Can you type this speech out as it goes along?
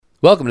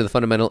Welcome to the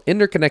fundamental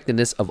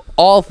interconnectedness of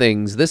all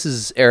things. This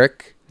is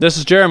Eric. This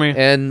is Jeremy.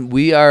 And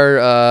we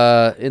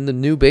are in the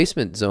new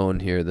basement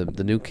zone here,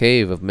 the new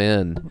cave of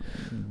man.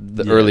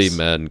 The early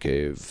man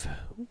cave.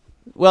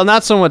 Well,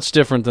 not so much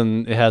different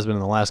than it has been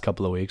in the last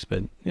couple of weeks,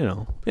 but, you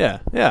know,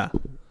 yeah.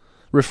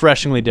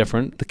 Refreshingly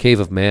different. The cave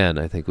of man,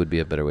 I think, would be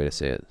a better way to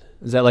say it.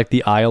 Is that like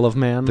the Isle of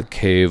Man? The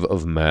cave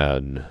of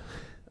man.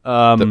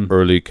 The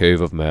early cave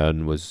of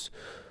man was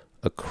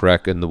a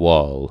crack in the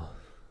wall,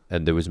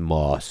 and there was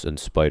moss and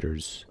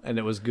spiders. And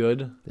it was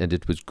good? And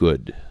it was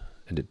good.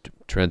 And it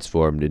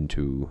transformed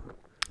into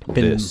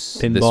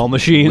pinball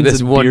machines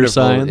and beer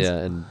signs. Yeah,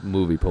 and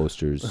movie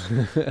posters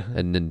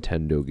and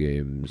Nintendo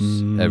games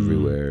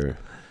everywhere.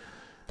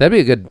 That'd be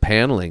a good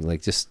paneling,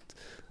 like just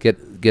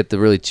get the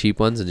really cheap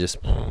ones and just...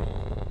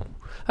 I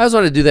always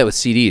wanted to do that with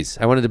CDs.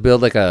 I wanted to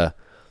build like a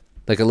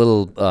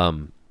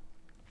little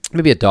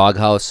maybe a dog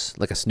house,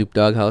 like a Snoop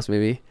Dogg house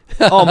maybe.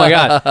 Oh my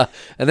god.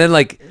 And then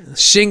like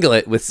shingle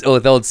it with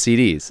old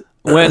CDs.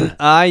 When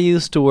I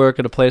used to work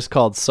at a place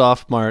called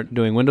SoftMart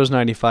doing Windows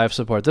 95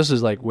 support, this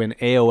is like when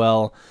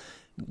AOL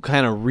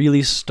kind of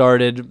really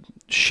started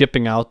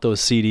shipping out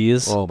those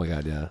CDs. Oh my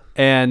god, yeah.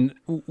 And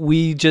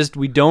we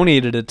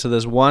donated it to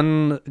this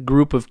one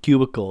group of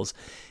cubicles,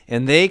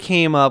 and they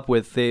came up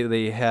with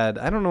they had,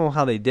 I don't know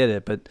how they did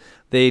it, but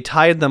they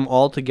tied them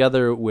all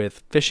together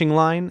with fishing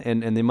line,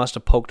 and they must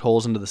have poked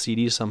holes into the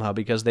CDs somehow,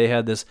 because they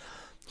had this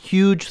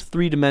huge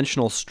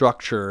three-dimensional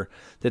structure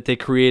that they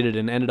created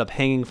and ended up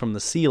hanging from the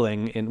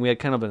ceiling, and we had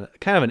kind of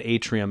an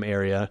atrium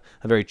area,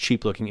 a very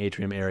cheap-looking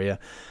atrium area.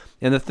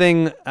 And the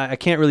thing, I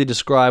can't really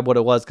describe what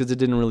it was because it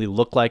didn't really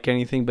look like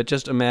anything, but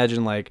just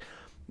imagine like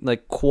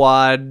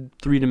quad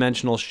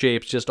three-dimensional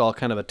shapes just all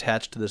kind of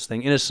attached to this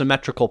thing in a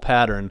symmetrical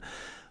pattern,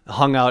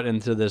 hung out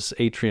into this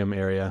atrium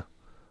area,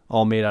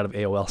 all made out of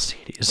AOL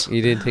CDs.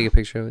 You didn't take a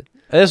picture of it?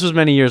 This was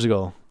many years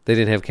ago. They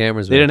didn't have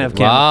cameras. They didn't have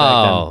cameras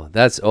wow, back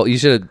that's you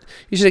should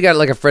have got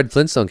like a Fred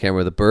Flintstone camera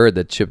with a bird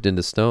that chipped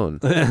into stone.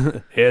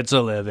 It's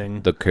a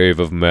living. The cave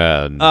of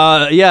man.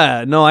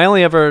 Yeah, no,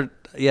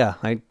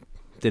 I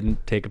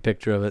didn't take a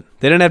picture of it.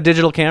 They didn't have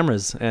digital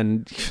cameras,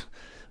 and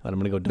I'm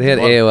gonna go. They had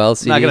AOL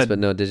CDs, but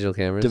no digital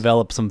cameras.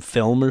 Develop some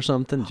film or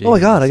something. Jesus. Oh my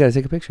god, I gotta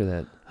take a picture of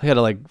that. I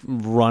gotta like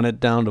run it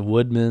down to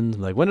Woodman's.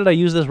 Like, when did I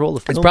use this roll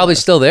of film? It's probably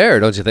still there,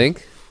 don't you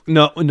think?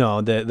 No.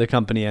 The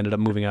company ended up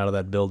moving out of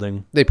that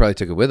building. They probably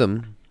took it with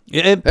them.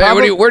 Hey,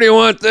 where do you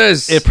want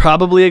this? It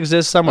probably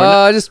exists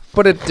somewhere. Just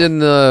put it in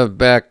the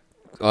back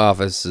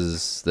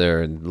offices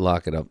there and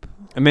lock it up.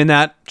 I mean,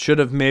 that should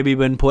have maybe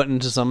been put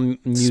into some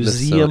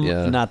museum.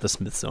 Yeah. Not the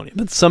Smithsonian,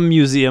 but some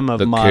museum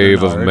of modern art. The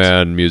Cave of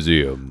Man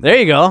Museum. There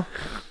you go.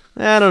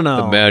 I don't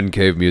know. The Man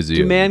Cave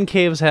Museum. Do man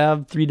caves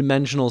have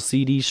three-dimensional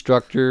CD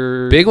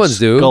structure? Big ones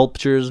do.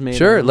 Sculptures, maybe.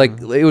 Sure, like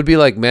it would be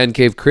like man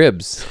cave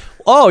cribs.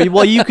 Oh,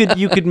 well, you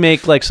could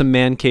make like some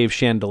man cave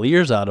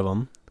chandeliers out of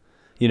them.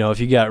 You know,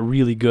 if you got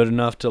really good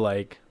enough to,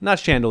 like, not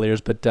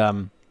chandeliers, but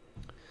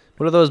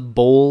what are those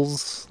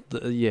bowls?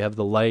 You have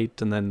the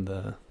light and then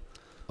the...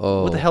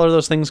 Oh. What the hell are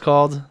those things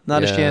called?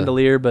 Not a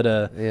chandelier, but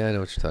a... Yeah, I know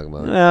what you're talking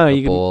about.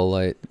 A bowl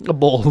light. A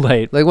bowl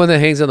light. Like one that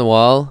hangs on the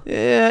wall?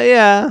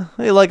 Yeah.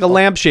 Like a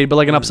lampshade, but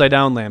like an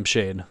upside-down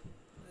lampshade.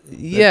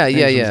 Yeah.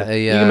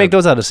 You can make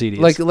those out of CDs.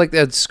 Like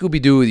that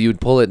Scooby-Doo,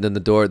 you'd pull it and then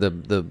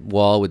the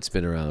wall would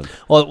spin around.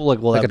 Well,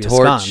 like a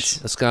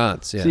torch. A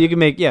sconce, yeah. So you can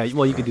make,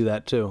 you could do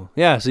that too.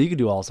 Yeah, so you could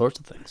do all sorts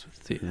of things.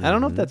 I don't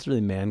know if that's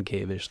really man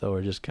cave-ish though,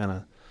 or just kind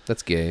of...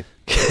 That's gay.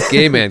 It's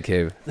gay man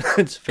cave.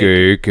 It's fake.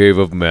 Gay cave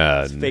of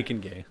man. It's fake and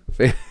gay.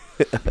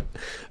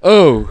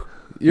 Oh,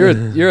 you're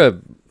a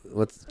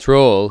what's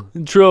troll?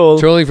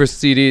 Trolling for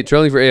CD.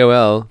 Trolling for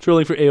AOL.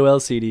 Trolling for AOL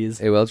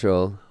CDs. AOL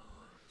troll.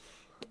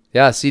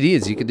 Yeah,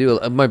 CDs. You could do.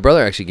 My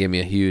brother actually gave me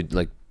a huge,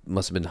 like,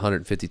 must have been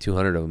 150,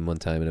 200 of them one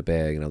time in a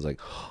bag, and I was like,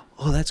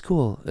 oh, that's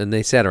cool. And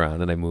they sat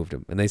around, and I moved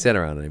them, and they sat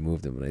around, and I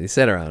moved them, and they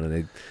sat around, and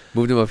they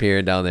moved them up here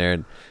and down there,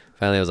 and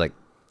finally I was like,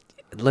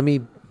 let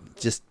me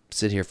just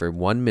sit here for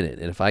 1 minute,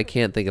 and if I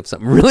can't think of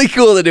something really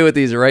cool to do with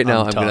these right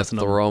now, I'm going to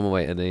throw them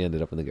away, and they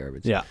ended up in the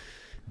garbage. Yeah.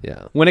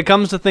 Yeah. When it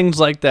comes to things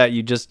like that,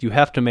 you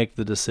have to make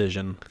the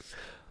decision.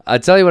 I'll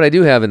tell you what I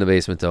do have in the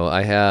basement, though.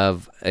 I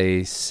have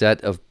a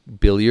set of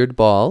billiard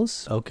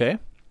balls. Okay.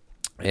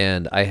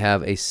 And I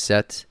have a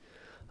set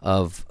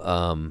of,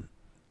 I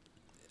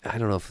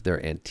don't know if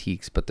they're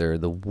antiques, but they're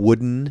the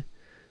wooden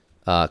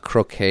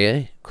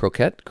croquet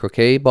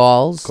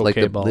balls. Croquet like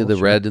the balls, the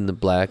sure. red and the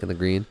black and the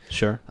green.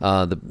 Sure.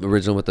 The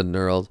original with the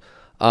knurled.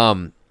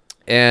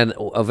 And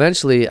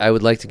eventually I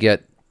would like to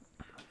get,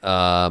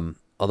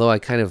 although I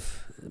kind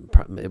of,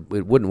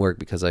 it wouldn't work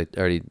because I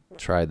already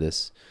tried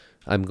this.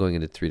 I'm going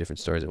into 3 different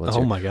stores at once.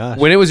 Oh, my gosh.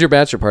 When it was your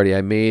bachelor party,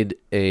 I made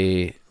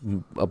a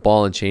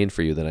ball and chain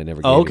for you that I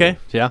never gave you. Oh, okay.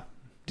 Yeah.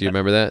 Do you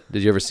remember that?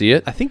 Did you ever see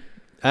it? I think,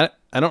 I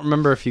don't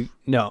remember if you,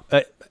 no.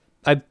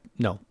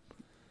 No.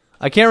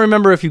 I can't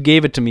remember if you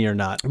gave it to me or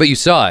not. But you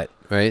saw it,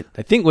 right?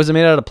 I think, was it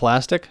made out of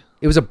plastic?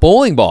 It was a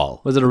bowling ball.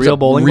 Was it a real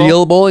bowling ball?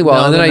 Real bowling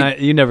ball. No, and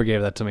then you never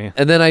gave that to me.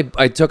 And then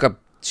I took a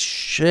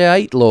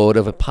shite load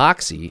of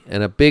epoxy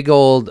and a big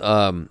old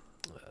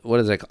what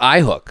is it?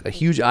 Eye hook, a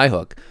huge eye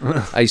hook.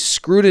 I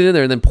screwed it in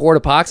there and then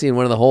poured epoxy in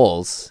one of the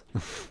holes.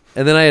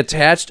 And then I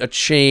attached a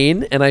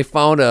chain and I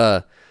found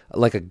a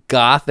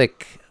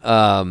gothic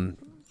armband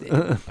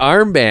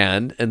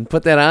and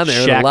put that on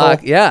there with a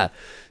lock. Yeah.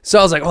 So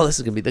I was like, oh, this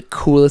is gonna be the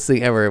coolest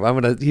thing ever.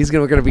 We're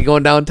gonna be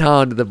going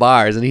downtown to the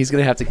bars and he's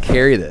gonna have to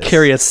carry this.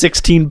 Carry a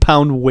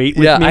 16-pound weight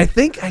with me. I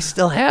think I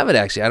still have it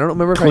actually. I don't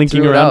remember if Clinking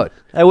I threw around. it out.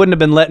 I wouldn't have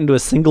been let into a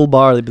single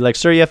bar. They'd be like,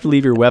 sir, you have to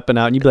leave your weapon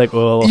out. And you'd be like,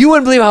 oh. You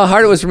wouldn't believe how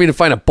hard it was for me to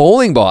find a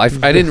bowling ball. I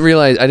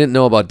didn't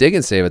know about Dig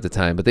and Save at the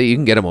time, but you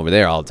can get them over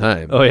there all the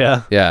time. Oh,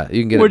 yeah? Yeah,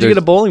 you can get. Where'd you get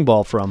a bowling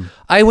ball from?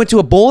 I went to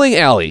a bowling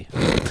alley.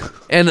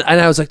 And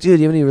I was like, dude,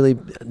 you have any really...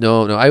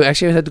 No. I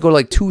actually had to go to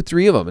like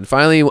 2-3 of them. And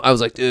finally, I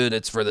was like, dude,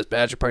 it's for this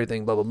bachelor party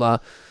thing, blah, blah, blah.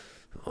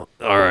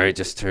 All right,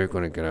 just Turk,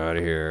 want to get out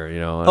of here, you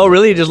know. Oh,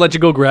 really? He just let you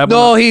go grab one?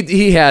 No,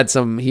 he had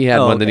some. He had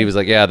one. Okay. Then he was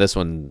like, yeah, this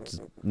one...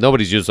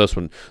 Nobody's used this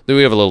one. Then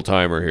we have a little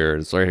timer here.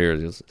 It's right here.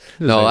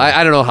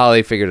 I don't know how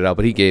they figured it out,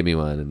 but he gave me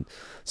one. And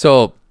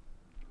so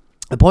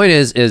the point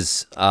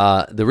is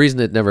the reason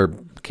it never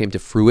came to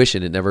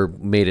fruition, it never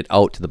made it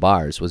out to the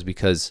bars, was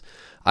because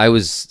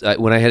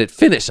when I had it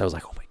finished, I was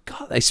like, oh my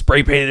God, I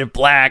spray painted it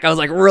black. I was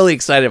like really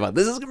excited about it.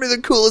 This is going to be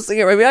the coolest thing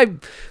ever. I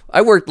mean,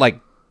 I worked like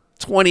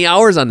 20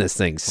 hours on this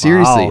thing.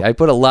 Seriously. Wow. I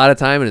put a lot of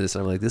time into this.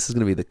 I'm like, this is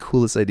going to be the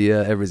coolest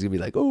idea. Everybody's going to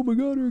be like, oh my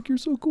God, Eric, you're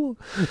so cool.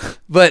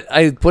 But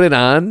I put it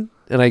on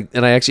and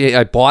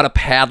I bought a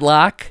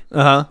padlock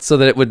so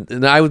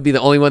that I would be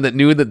the only one that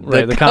knew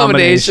the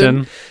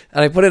combination.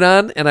 And I put it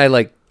on and I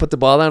like put the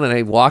ball down and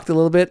I walked a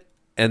little bit.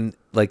 And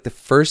like the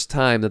first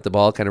time that the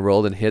ball kind of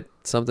rolled and hit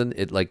something,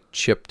 it like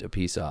chipped a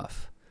piece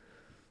off.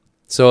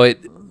 So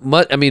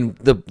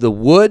the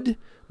wood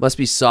must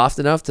be soft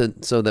enough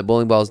so that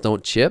bowling balls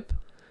don't chip.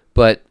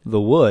 But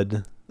the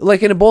wood,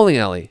 like in a bowling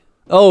alley.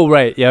 Oh,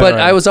 right, yeah. But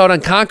right. I was out on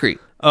concrete.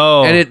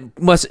 Oh, and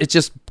it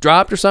just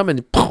dropped or something.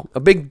 And poof, a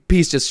big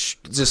piece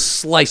just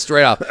sliced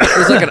right off. It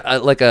was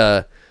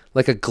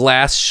like a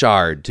glass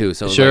shard too.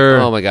 So I was like,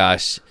 oh my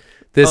gosh,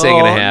 this ain't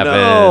gonna happen.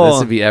 No. This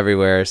would be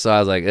everywhere. So I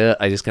was like,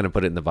 I just kind of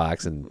put it in the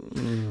box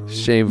and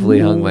shamefully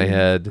hung my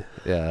head.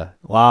 Yeah.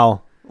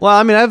 Wow. Well,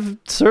 I mean, I've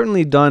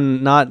certainly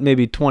done not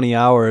maybe 20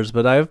 hours,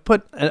 but I've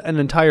put an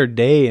entire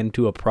day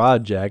into a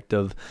project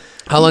of...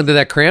 How long did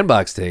that crayon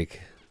box take?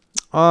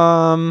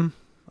 I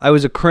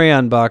was a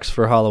crayon box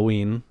for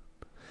Halloween,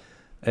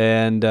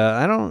 and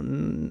I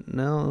don't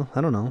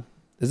know.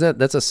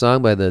 That's a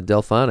song by the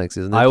Delphonics,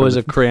 isn't it? I was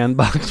a crayon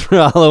box for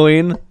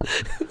Halloween.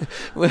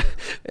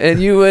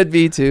 And you would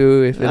be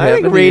too if it happened.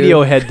 I think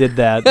Radiohead did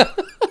that.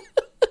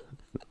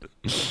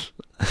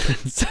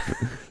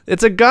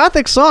 It's a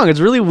gothic song.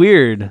 It's really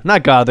weird.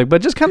 Not gothic,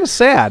 but just kind of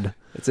sad.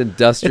 It's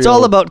industrial. It's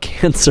all about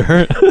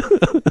cancer.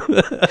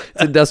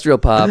 It's industrial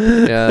pop.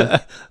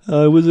 Yeah.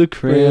 I was a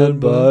crayon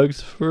box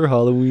for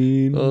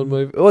Halloween.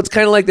 It's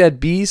kind of like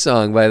that Bee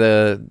song by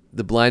the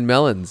Blind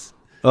Melons.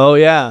 Oh,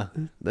 yeah.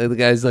 The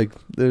guy's like,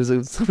 there's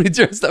somebody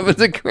dressed up as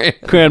a crayon.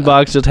 Crayon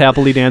box just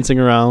happily dancing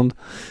around.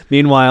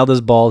 Meanwhile,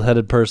 this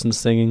bald-headed person's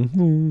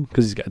singing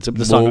because it's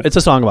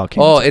a song about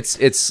cancer. Oh,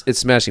 it's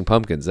Smashing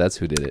Pumpkins. That's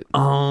who did it.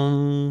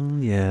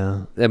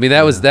 Yeah. I mean,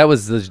 that was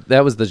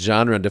the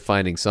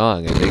genre-defining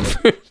song. I think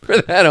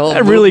for that whole.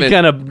 That really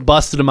kind of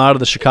busted him out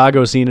of the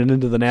Chicago scene and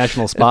into the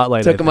national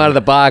spotlight. Took him out of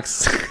the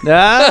box.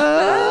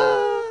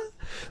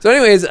 So,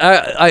 anyways,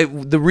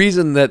 the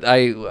reason that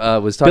I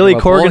was talking Billy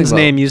about Corgan's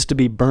name used to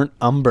be Burnt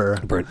Umber.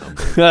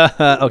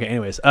 Okay.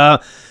 Anyways, no,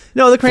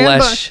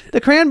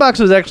 the crayon box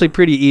was actually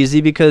pretty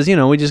easy because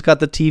we just got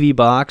the TV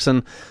box,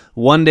 and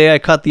one day I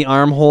cut the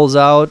armholes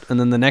out, and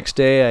then the next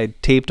day I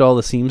taped all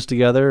the seams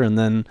together, and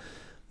then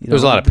there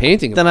was a lot of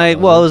painting. Then it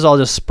was all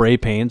just spray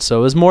paint, so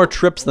it was more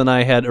trips than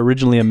I had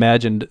originally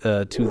imagined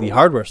to the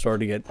hardware store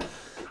to get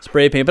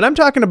spray paint. But I'm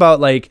talking about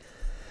like.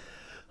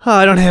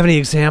 I don't have any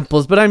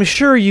examples, but I'm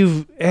sure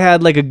you've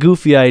had like a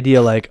goofy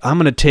idea like, I'm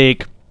going to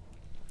take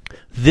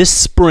this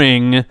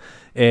spring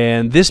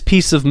and this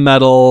piece of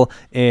metal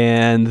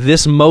and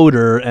this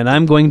motor and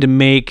I'm going to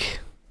make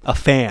a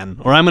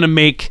fan or I'm going to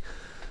make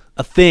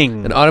a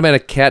thing. An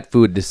automatic cat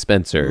food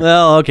dispenser.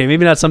 Well, okay,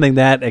 maybe not something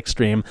that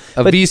extreme.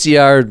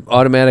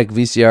 Automatic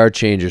VCR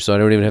changer, so I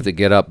don't even have to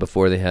get up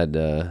before they had...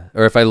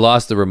 or if I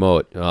lost the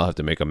remote, I'll have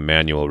to make a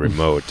manual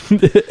remote.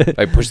 If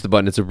I push the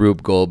button, it's a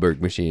Rube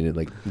Goldberg machine. It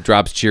like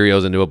drops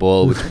Cheerios into a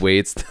bowl, which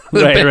weights the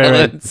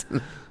balance.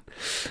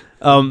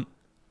 Right.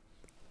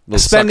 Little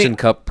suction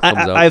cup comes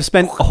out. I've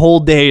spent whole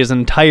days,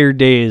 entire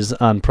days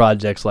on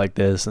projects like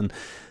this, and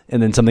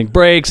then something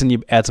breaks, and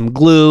you add some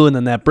glue, and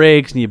then that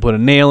breaks, and you put a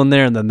nail in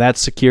there, and then that's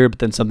secure, but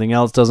then something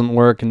else doesn't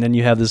work, and then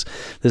you have this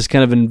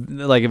kind of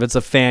like if it's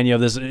a fan, you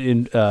have this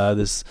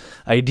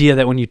idea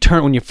that when you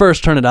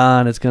first turn it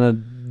on, it's gonna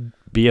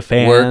be a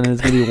fan, and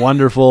it's gonna be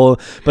wonderful,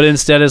 but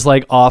instead it's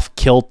like off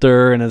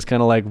kilter, and it's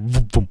kind of like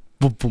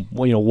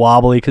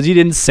wobbly because you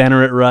didn't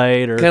center it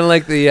right, or kind of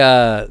like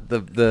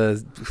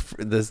the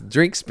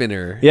drink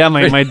spinner. Yeah,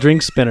 my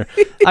drink spinner.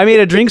 I made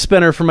a drink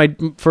spinner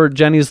for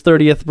Jenny's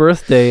 30th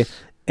birthday.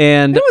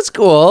 And It was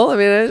cool. I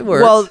mean, it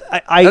worked. well,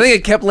 I think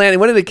it kept landing.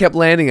 What did it kept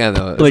landing on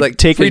though? It was like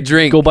take free a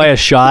drink. go buy a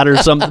shot or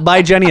something.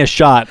 Buy Jenny a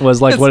shot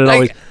was like It's what it like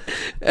always.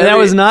 And that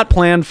was not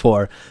planned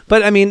for.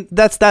 But I mean,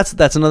 that's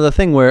another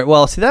thing where,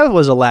 well, see, that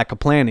was a lack of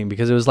planning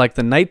because it was like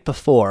the night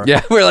before.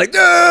 Yeah, we're like,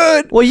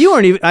 dude. Well, you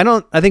weren't even.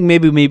 I think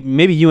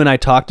maybe you and I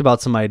talked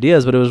about some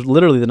ideas, but it was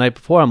literally the night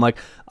before. I'm like,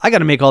 I got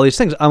to make all these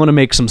things. I want to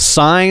make some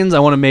signs. I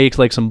want to make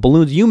like some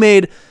balloons. You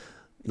made.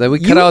 Then we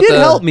cut You out did the.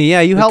 help me. Yeah,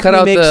 you we helped cut me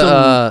out make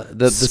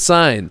the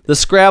sign. the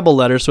Scrabble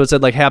letters. So it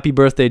said like "Happy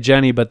Birthday,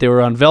 Jenny," but they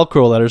were on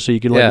Velcro letters, so you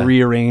could like Yeah.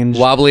 rearrange.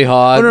 Wobbly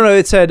hog. Oh no,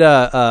 it said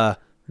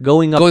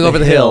going over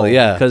the hill,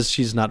 yeah. because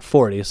she's not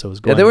 40, so it was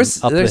Yeah, going there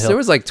up the hill.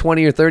 was like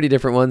 20 or 30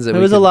 different ones that There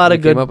we was a could- lot we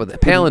of came good- up with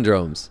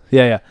palindromes.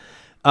 Yeah.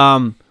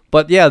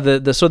 But yeah,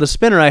 the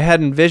spinner I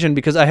had envisioned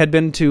because I had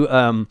been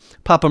to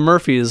Papa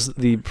Murphy's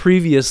the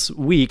previous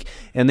week,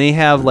 and they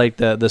have like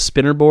the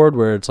spinner board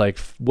where it's like,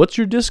 what's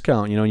your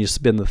discount? You know, and you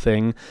spin the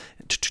thing,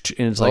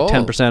 and it's like Oh.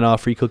 10%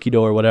 off, free cookie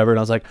dough or whatever. And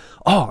I was like,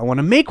 oh, I want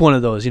to make one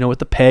of those, you know, with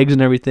the pegs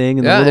and everything,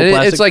 and Yeah, the little and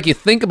plastic. it's like you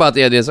think about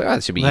the idea. It's like, oh,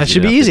 that should be that easy.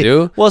 should be enough easy. To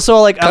do. Well,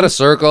 so like Cut a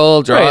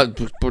circle, Right.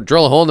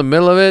 drill a hole in the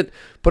middle of it,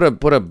 put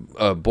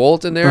a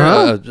bolt in there,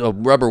 Uh-huh. a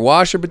rubber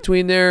washer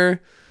between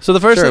there. so the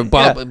first Sure, thing,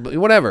 yeah.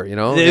 whatever, you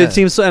know. It yeah.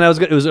 seems so, and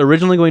it was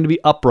originally going to be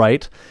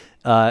upright,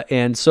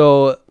 and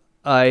so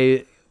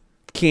I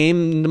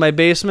came into my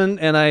basement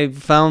and I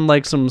found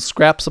like some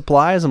scrap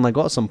supplies. I'm like,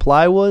 oh, some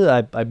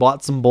plywood. I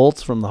bought some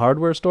bolts from the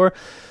hardware store.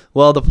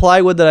 Well, the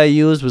plywood that I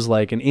used was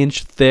like an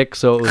inch thick,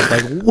 so it was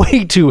like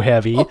way too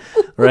heavy,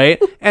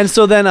 right? And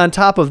so then on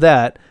top of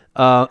that,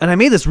 and I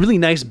made this really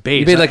nice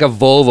base. You made like a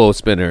Volvo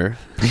spinner.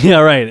 Yeah,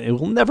 right. It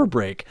will never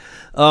break.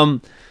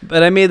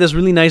 But I made this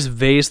really nice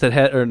base that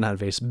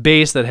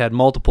had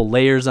multiple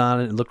layers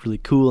on it. It looked really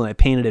cool, and I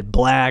painted it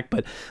black.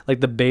 But like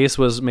the base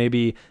was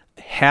maybe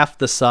half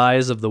the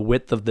size of the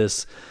width of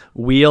this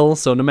wheel,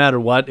 so no matter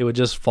what, it would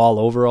just fall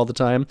over all the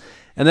time.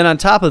 And then on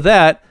top of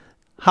that,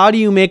 how do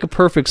you make a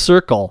perfect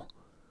circle?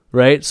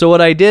 Right? So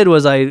what I did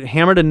was I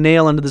hammered a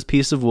nail into this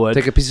piece of wood.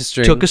 Take a piece of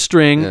string. Took a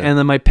string, Yeah. and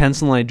then my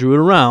pencil, and I drew it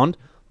around.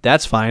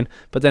 That's fine.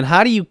 But then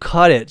how do you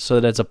cut it so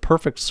that it's a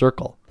perfect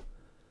circle?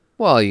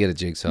 Well, you get a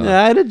jigsaw.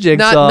 Yeah, I had a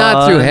jigsaw.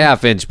 Not through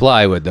half-inch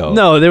plywood though.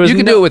 No, there was You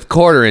can no- do it with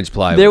quarter-inch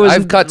plywood. There was-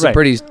 I've cut some right.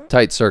 pretty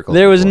tight circles.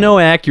 There was before. no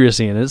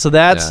accuracy in it. So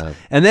that's, Yeah.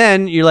 and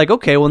then you're like,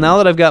 okay, well, now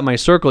that I've got my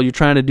circle, you're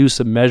trying to do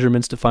some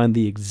measurements to find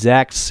the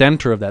exact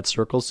center of that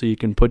circle so you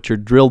can put your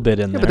drill bit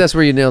in Yeah, there. but that's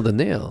where you nailed the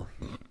nail.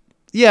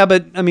 Yeah,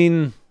 but I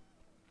mean,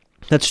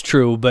 that's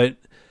true, but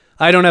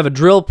I don't have a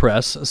drill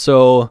press.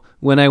 So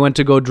when I went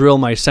to go drill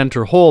my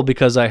center hole,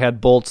 because I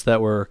had bolts that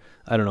were,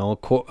 I don't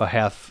know, a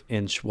half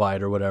inch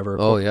wide or whatever.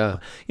 Oh yeah.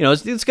 You know,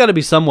 it's got to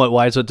be somewhat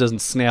wide so it doesn't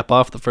snap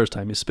off the first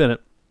time you spin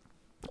it.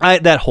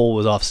 That hole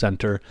was off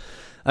center.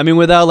 I mean,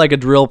 without like a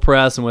drill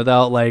press and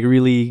without like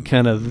really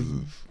kind of,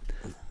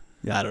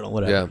 I don't know,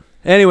 whatever. Yeah.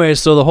 Anyway,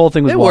 so the whole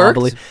thing was It worked.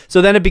 wobbly.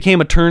 So then it became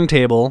a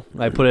turntable.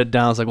 I put it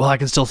down. I was like, well, I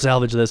can still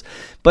salvage this.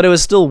 But it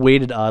was still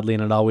weighted oddly,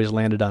 and it always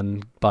landed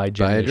on by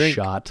Jenny's drink.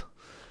 shot.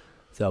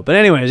 So, but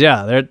anyways,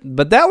 yeah.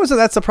 But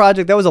that's the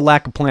project. That was a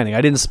lack of planning.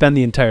 I didn't spend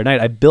the entire night.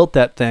 I built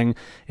that thing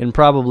in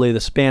probably the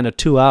span of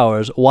 2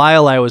 hours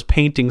while I was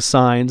painting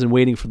signs and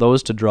waiting for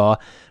those to draw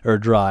or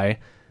dry.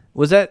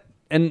 Was that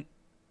and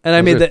I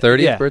Was made her that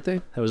 30th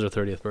birthday? That was her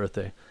 30th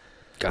birthday.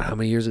 God, how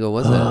many years ago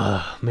was that?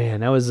 Oh, man,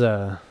 that was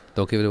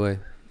Don't give it away.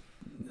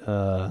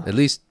 At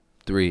least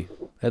 3.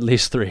 at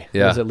least 3. It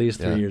Yeah, was at least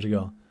 3 yeah. years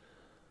ago.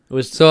 It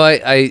was So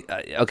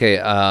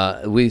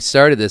okay. We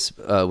started this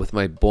with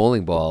my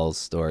bowling balls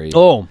story.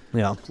 Oh,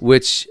 yeah.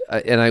 Which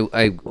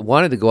I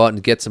wanted to go out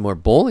and get some more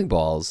bowling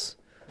balls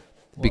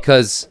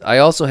because I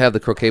also have the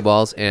croquet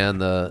balls and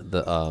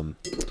the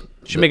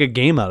Should make a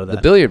game out of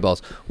that. billiard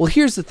balls. Well,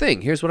 here's the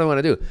thing. Here's what I want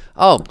to do.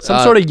 Oh,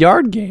 Some sort of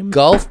yard game.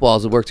 golf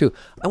balls would work too.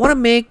 I want to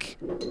make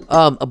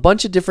a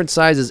bunch of different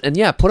sizes and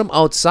put them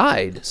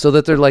outside so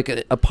that they're like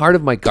a part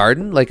of my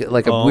garden, like a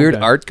Oh, weird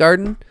okay. art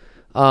garden.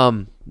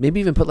 Maybe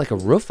even put like a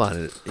roof on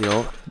it. You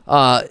know,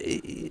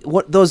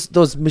 what those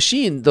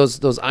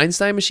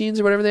Einstein machines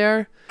or whatever they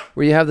are,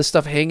 where you have the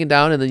stuff hanging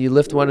down and then you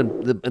lift one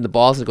and the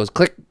balls and it goes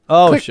click.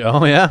 Oh, click.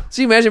 oh yeah.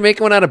 So you imagine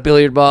making one out of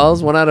billiard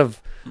balls, one out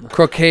of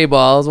croquet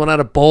balls, one out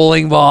of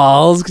bowling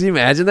balls. Can you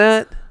imagine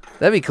that?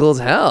 That'd be cool as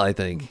hell, I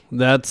think.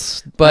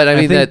 That's. But I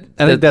mean, think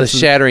the that's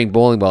shattering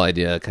bowling ball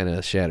idea kind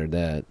of shattered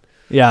that.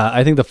 Yeah,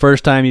 I think the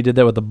first time you did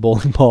that with the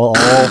bowling ball,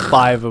 all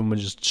 5 of them would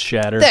just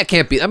shatter. That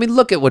can't be. I mean,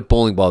 look at what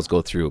bowling balls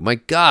go through. My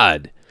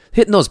God,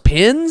 hitting those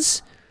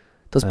pins.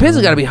 Those pins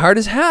have got to be hard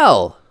as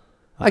hell.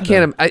 I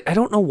can't. I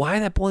don't know why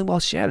that bowling ball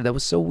shattered. That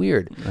was so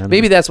weird.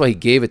 Maybe that's why he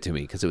gave it to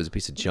me because it was a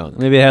piece of junk.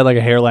 Maybe it had like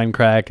a hairline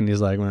crack, and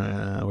he's like,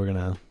 "We're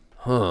gonna."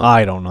 Huh.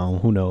 I don't know.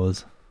 Who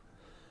knows?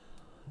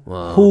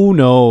 Wow. Who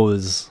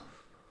knows?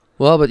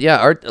 Well, but yeah,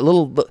 art a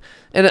little,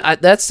 and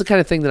that's the kind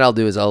of thing that I'll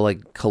do is I'll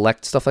like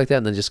collect stuff like that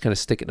and then just kind of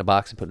stick it in a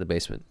box and put it in the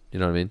basement. You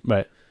know what I mean?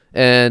 Right.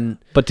 And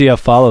But do you have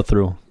follow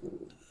through?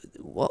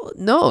 well,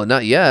 no,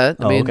 not yet.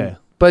 I Oh, mean, okay.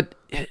 but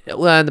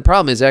well, and the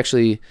problem is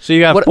actually So you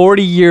got what-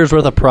 40 years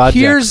worth of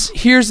projects.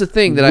 here's the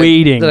thing that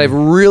Waiting. I've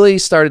really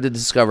started to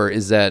discover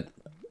is that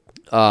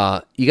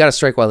you got to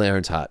strike while the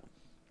iron's hot.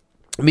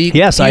 I mean,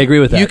 Yes, I agree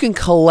with that. You can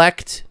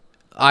collect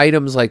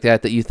items like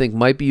that you think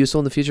might be useful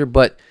in the future,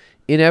 but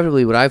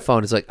inevitably, what I've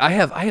found is like I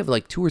have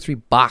like 2 or 3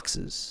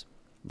 boxes,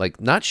 like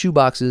not shoe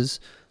boxes,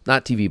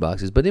 not TV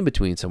boxes, but in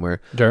between somewhere,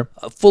 Sure.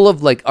 full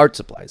of like art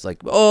supplies. Like,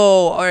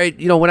 oh, all right,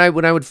 when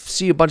I would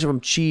see a bunch of them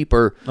cheap,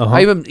 or Uh-huh.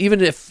 I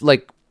even if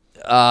like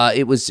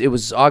it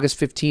was August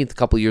 15th a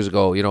couple of years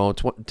ago,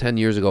 10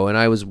 years ago, and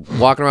I was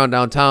walking around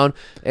downtown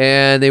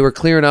and they were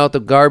clearing out the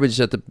garbage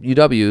at the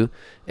UW,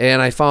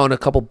 and I found a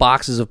couple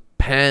boxes of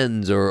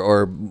pens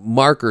or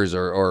markers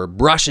or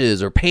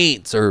brushes or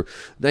paints or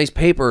nice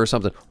paper or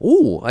something.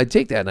 Ooh, I'd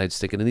take that and I'd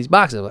stick it in these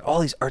boxes. I'm like, all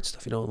these art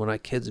stuff, when my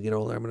kids get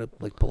older, I'm gonna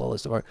like pull all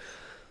this stuff art.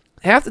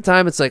 Half the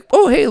time it's like,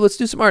 oh, hey, let's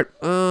do some art.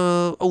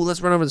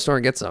 Let's run over to the store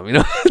and get some.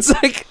 It's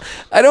like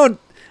I don't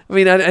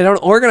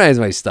organize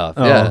my stuff.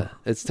 Oh. Yeah,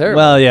 it's terrible.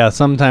 Well, yeah,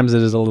 sometimes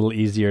it is a little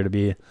easier to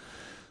be.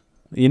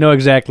 You know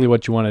exactly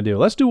what you want to do.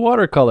 Let's do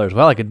watercolors.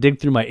 Well, I could dig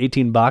through my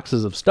 18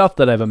 boxes of stuff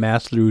that I've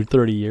amassed through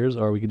 30 years,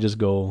 or we could just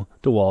go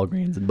to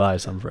Walgreens and buy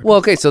some for. Well,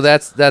 okay, so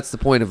that's the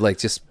point of like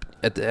just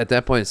at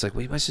that point it's like,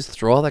 well, you must just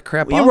throw all that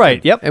crap You're out.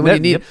 right, yep, And when you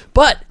that- need, yep.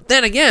 but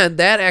then again,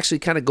 that actually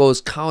kind of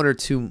goes counter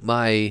to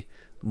my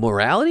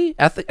morality,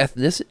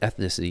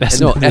 ethnicity.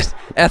 No,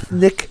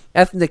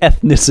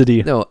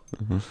 ethnicity. no,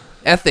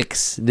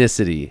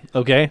 ethicsnicity.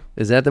 Okay.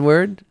 Is that the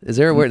word? Is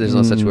there a word? There's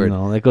no such word.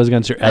 No, that goes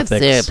against your That's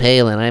ethics. Sarah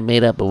Palin. I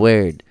made up a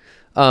word.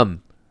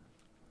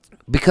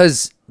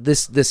 Because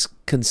this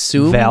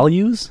consume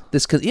Values?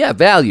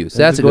 values.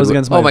 That's a goes good one.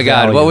 against Oh my my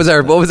God, what values.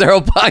 was our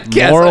whole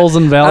podcast? Morals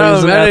and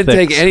values and I didn't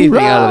ethics. take anything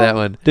out of Hurrah! that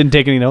one. Didn't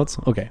take any notes?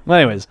 Okay. Well,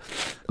 anyways,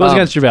 goes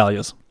against your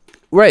values.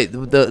 Right.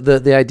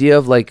 The idea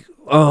of like,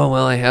 oh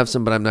well, I have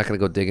some, but I'm not going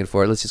to go digging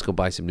for it. Let's just go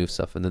buy some new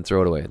stuff and then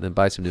throw it away, and then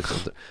buy some new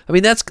stuff. I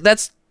mean, that's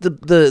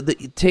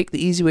the take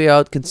the easy way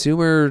out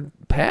consumer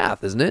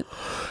path, isn't it?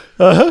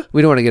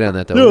 We don't want to get on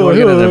that though. We don't want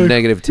to get on a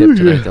negative tip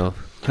tonight though.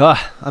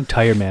 I'm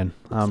tired, man.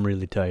 I'm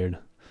really tired.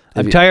 Have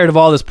I'm you- tired of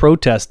all this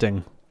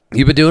protesting.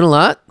 You've been doing a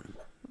lot,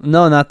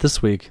 No, not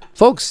this week.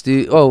 folks.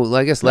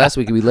 I guess last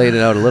week we laid it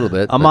out a little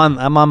bit. I'm but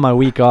on my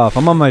week off.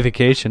 I'm on my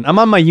vacation. I'm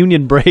on my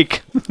union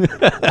break.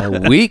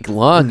 a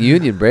week-long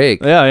union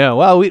break. Yeah.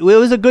 Wow, it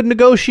was a good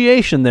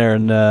negotiation there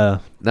in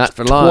Not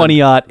for long.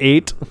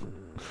 2008.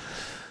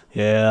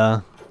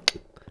 Yeah.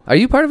 Are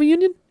you part of a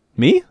union?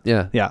 Me?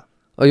 Yeah. Yeah.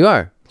 Oh, you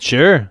are.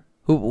 Sure.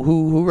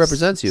 Who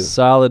represents you?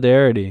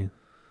 Solidarity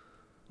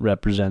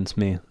represents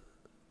me.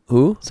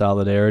 Who?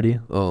 Solidarity.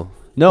 Oh.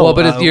 No. Well,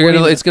 but if what do you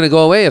mean? it's gonna go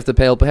away if the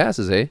pail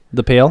passes, eh?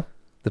 The pail?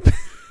 The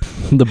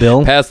The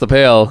bill? Pass the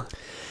pail.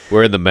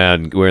 We're in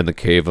the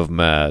cave of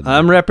man.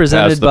 I'm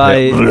represented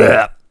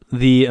by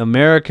the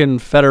American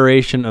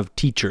Federation of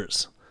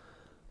Teachers.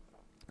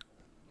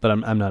 But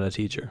I'm not a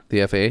teacher.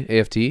 the FA,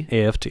 AFT,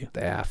 AFT.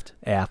 the aft.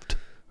 Aft.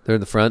 They're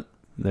in the front.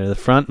 They're the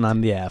front and I'm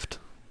the aft.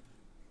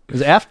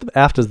 Is aft?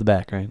 Aft is the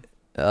back, right?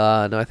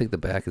 No, I think the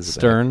back is the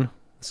Stern. back.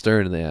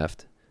 Stern and the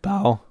aft.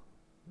 Bow.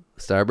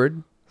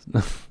 Starboard.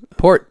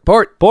 Port.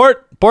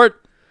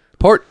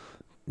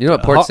 You know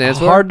what port stands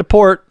for? Hard to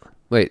port.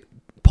 Wait,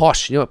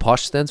 posh. You know what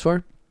posh stands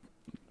for?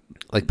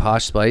 Like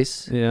posh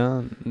spice.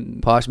 Yeah.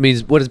 Posh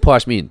means, what does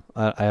posh mean?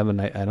 I don't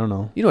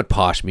know. You know what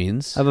posh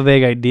means? I have a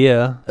vague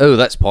idea. Oh,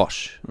 that's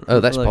posh.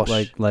 Oh, that's Like-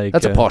 posh. like,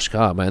 that's a posh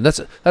car, man. That's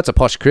a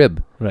posh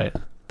crib. Right.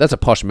 That's a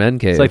posh man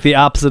cave. It's like the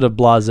opposite of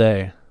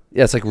blasé.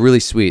 Yeah, it's like really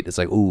sweet. It's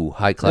like, ooh,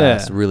 high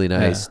class, Yeah, really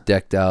nice, yeah.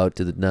 decked out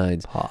to the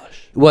nines.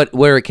 Posh.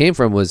 Where it came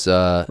from was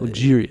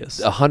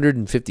Luxurious.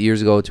 150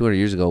 years ago, 200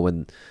 years ago,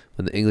 when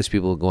the English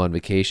people would go on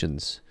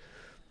vacations,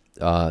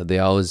 they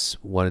always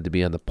wanted to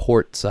be on the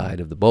port side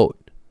of the boat.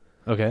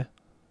 Okay.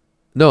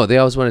 No, they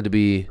always wanted to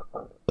be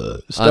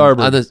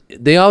Starboard.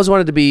 they always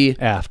wanted to be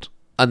Aft.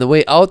 on the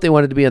way out. They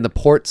wanted to be on the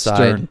port side.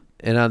 Stern.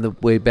 And on the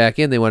way back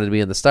in, they wanted to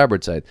be on the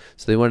starboard side.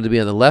 So they wanted to be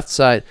on the left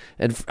side,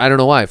 and I don't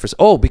know why.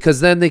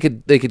 Because then they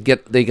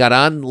got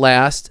on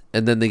last,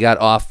 and then they got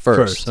off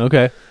first.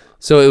 Okay.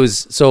 So it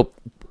was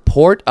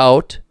port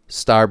out,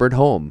 starboard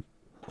home,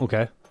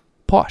 Okay.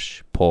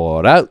 posh.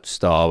 Port out,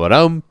 starboard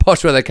home,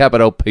 posh with a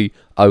capital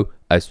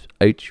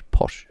P-O-S-H,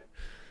 posh.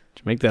 Did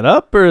you make that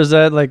up, or is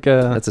that like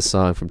a... That's a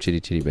song from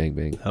Chitty Chitty Bang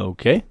Bang.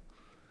 Okay.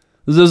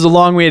 This is a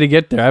long way to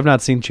get there. I've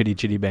not seen Chitty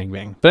Chitty Bang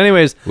Bang. But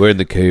anyways, We're in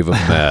the cave of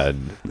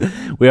man.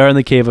 we are in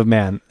the Cave of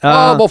Man.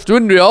 I'm off to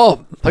India.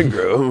 Thank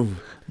you.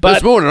 But-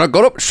 This morning I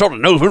got up and shot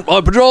an elephant in my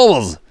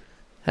pajamas.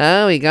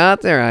 How we got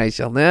there, I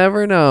shall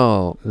never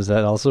know. Is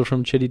that also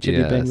from Chitty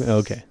Chitty Bang Yes. Bang?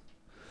 Okay.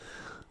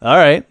 All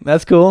right.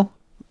 That's cool.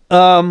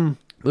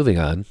 Moving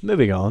on.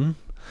 Moving on.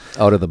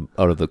 Out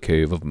of the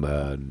cave of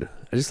man.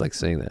 I just like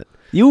saying that.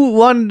 You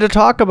wanted to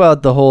talk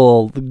about the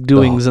whole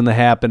doings and the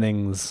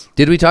happenings.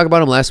 Did we talk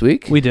about him last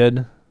week? We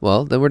did.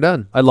 Well, then we're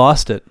done. I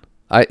lost it.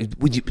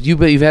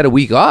 You've had a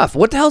week off.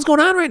 What the hell's going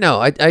on right now?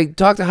 I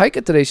talked to Heike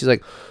today. She's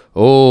like,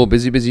 oh,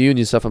 busy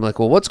union stuff. I'm like,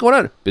 well, what's going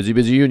on? Busy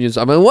unions.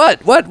 I'm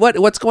like,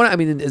 what's going on? I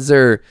mean, is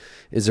there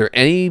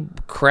any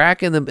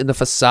crack in the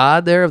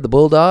facade there of the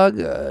Bulldog?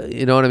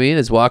 You know what I mean?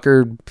 Is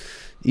Walker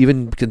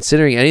even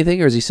considering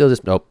anything, or is he still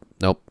just nope,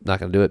 not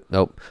gonna do it?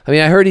 Nope. I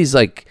mean, I heard he's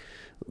like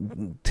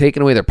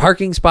taking away their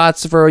parking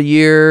spots for a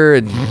year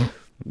and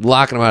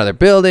locking them out of their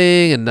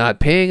building and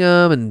not paying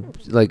them,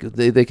 and like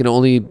they can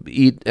only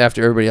eat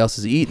after everybody else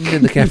is eaten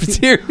in the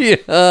cafeteria.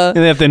 And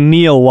they have to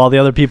kneel while the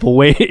other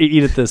people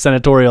eat at the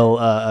senatorial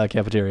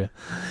cafeteria.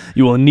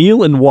 You will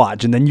kneel and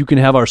watch, and then you can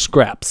have our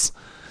scraps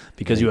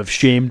because you have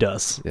shamed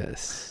us.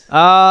 Yes.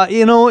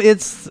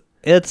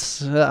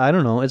 It's I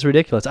don't know. It's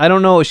ridiculous. I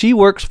don't know. She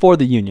works for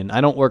the union.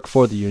 I don't work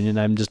for the union.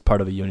 I'm just part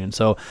of a union.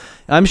 So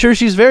I'm sure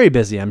she's very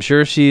busy. I'm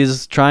sure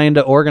she's trying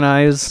to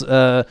organize,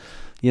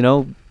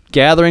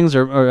 gatherings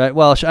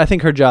I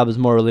think her job is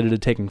more related to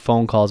taking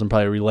phone calls and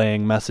probably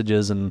relaying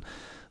messages and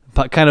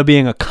kind of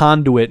being a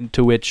conduit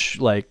to which,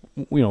 like,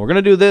 we're going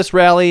to do this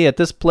rally at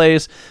this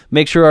place.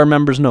 Make sure our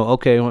members know,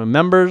 okay,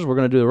 members, we're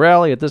going to do the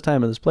rally at this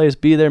time at this place.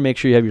 Be there. Make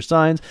sure you have your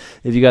signs.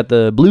 If you got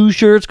the blue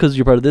shirts because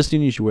you're part of this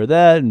union, you should wear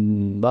that,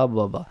 and blah,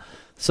 blah, blah.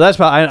 So that's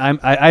probably,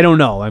 I don't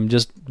know. I'm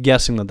just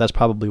guessing that's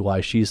probably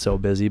why she's so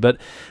busy. But,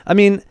 I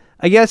mean,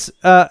 I guess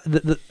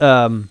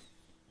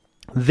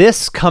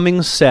this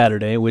coming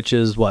Saturday, which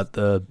is what,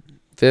 the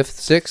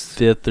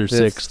 5th or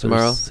 6th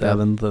tomorrow, or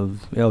 7th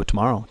of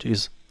tomorrow.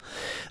 Jeez,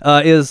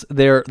 is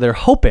they're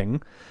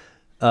hoping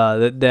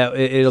that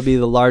it'll be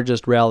the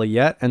largest rally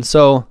yet. And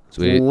so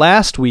Sweet.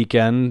 Last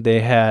weekend they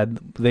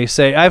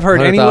say I've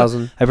heard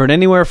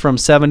anywhere from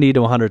 70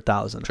 to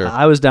 100,000. Sure.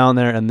 I was down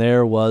there and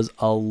there was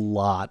a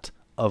lot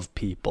of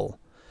people.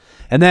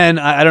 And then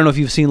I don't know if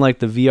you've seen like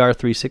the VR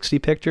 360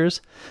 pictures.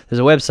 There's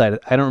a website.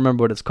 I don't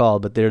remember what it's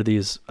called, but they're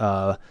these.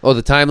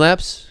 The time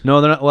lapse? No,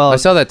 they're not. Well, I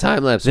saw that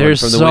time lapse. There's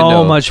from the so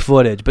window. much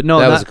footage, but no,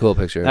 that was a cool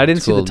picture. I didn't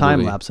It's see a the cool time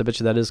movie. lapse. I bet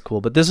you that is cool.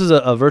 But this is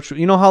a virtual.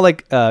 You know how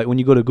like when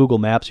you go to Google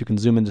Maps, you can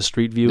zoom into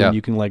Street View and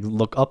you can like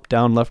look up,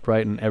 down, left,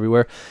 right, and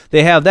everywhere.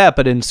 They have that,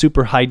 but in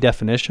super high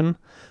definition.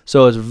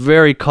 So it's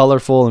very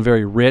colorful and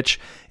very rich,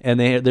 and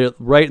they're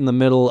right in the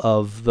middle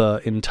of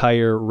the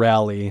entire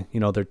rally.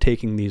 They're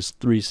taking these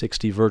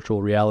 360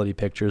 virtual reality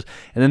pictures,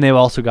 and then they've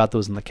also got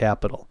those in the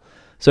Capitol.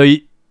 So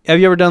have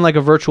you ever done like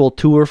a virtual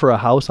tour for a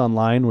house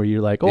online where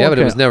you're like, oh, yeah, but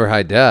okay. it was never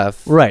high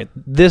def. Right.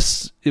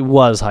 It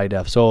was high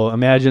def. So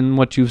imagine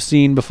what you've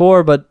seen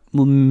before, but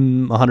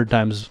 100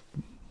 times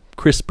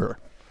crisper.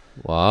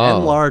 Wow.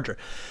 And larger.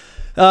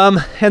 And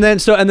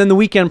then the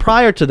weekend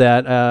prior to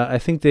that, I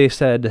think they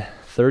said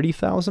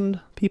 30,000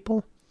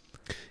 people.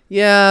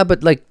 Yeah,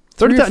 but like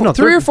 3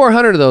 or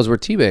 400 of those were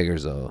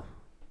teabaggers, though.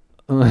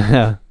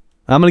 Yeah.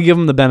 I'm going to give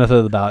them the benefit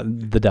of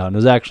the doubt. It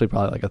was actually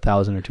probably like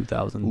 1,000 or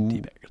 2,000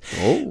 teabaggers.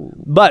 Oh.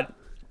 But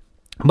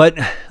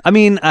I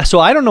mean, so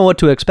I don't know what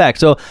to expect.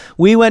 So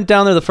we went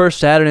down there the first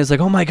Saturday, and it's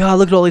like, oh my God,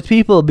 look at all these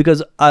people,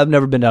 because I've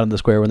never been down to the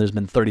square when there's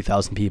been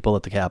 30,000 people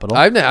at the Capitol.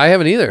 I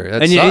haven't either.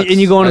 That and sucks.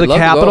 you go into I'd the love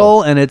to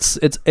Capitol, go. and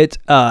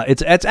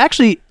it's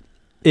actually,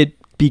 it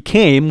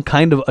became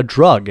kind of a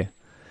drug.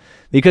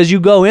 Because you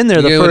go in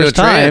there the first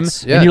time,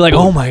 and you're like,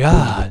 oh my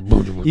God.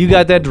 You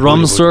got that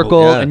drum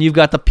circle, and you've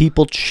got the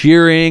people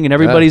cheering, and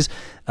everybody's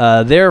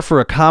there for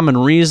a common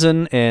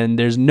reason, and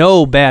there's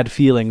no bad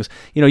feelings.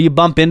 You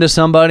bump into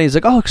somebody, it's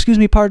like, oh, excuse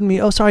me, pardon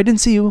me. Oh, sorry, I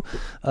didn't see you.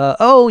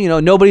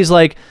 Nobody's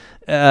like,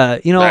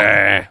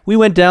 we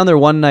went down there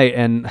one night,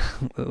 and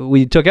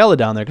we took Ella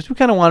down there because we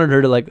kind of wanted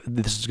her to, like,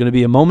 this is going to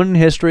be a moment in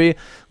history.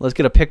 Let's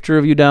get a picture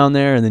of you down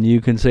there, and then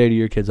you can say to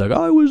your kids, like,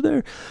 oh, I was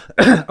there,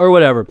 or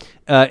whatever.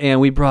 And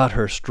we brought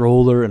her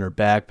stroller and her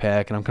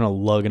backpack, and I'm kind of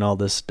lugging all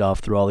this stuff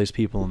through all these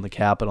people in the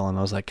Capitol, and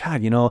I was like,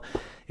 God,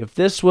 if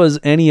this was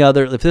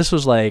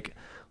like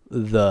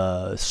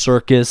the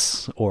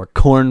circus or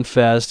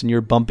Cornfest, and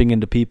you're bumping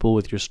into people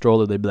with your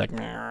stroller, they'd be like,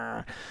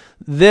 nah.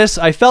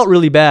 I felt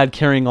really bad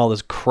carrying all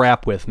this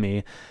crap with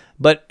me,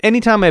 but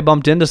anytime I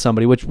bumped into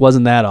somebody, which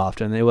wasn't that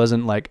often, it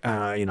wasn't like,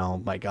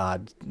 my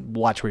God,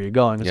 watch where you're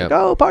going. It's like,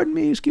 oh, pardon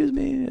me, excuse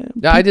me.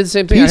 Yeah, I did the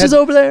same thing. Pieces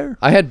over there.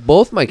 I had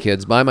both my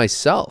kids by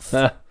myself,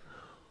 and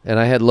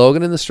I had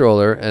Logan in the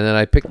stroller, and then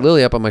I picked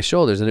Lily up on my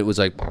shoulders, and it was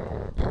like,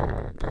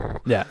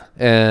 yeah.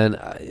 And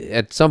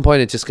at some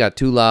point, it just got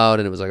too loud,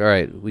 and it was like, all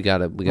right, we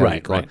gotta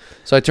get going. Right.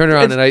 So I turned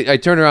around, and I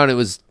turned around.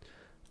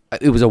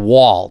 It was a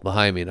wall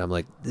behind me, and I'm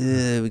like,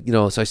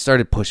 so I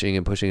started pushing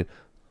and pushing.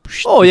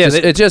 Oh yeah,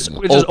 it just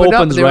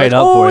opens right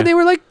up. Oh, for and they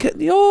were like, the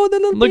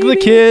little look at the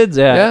baby. kids.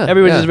 Yeah.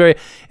 Everybody's just very.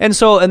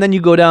 And then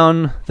you go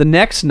down the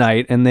next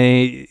night, and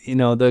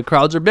the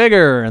crowds are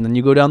bigger, and then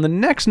you go down the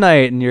next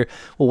night, and you're,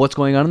 well, what's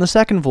going on the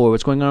second floor?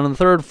 What's going on the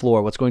third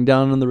floor? What's going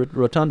down in the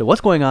rotunda?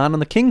 What's going on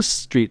the King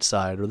Street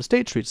side or the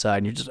State Street side?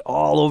 And you're just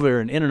all over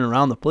and in and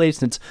around the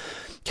place, and it's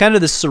kind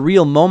of this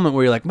surreal moment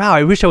where you're like, wow,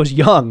 I wish I was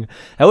young.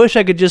 I wish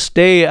I could just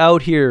stay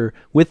out here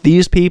with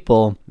these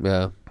people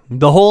the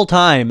whole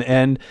time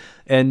and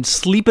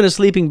sleep in a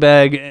sleeping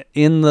bag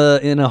in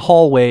a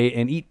hallway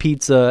and eat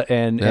pizza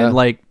and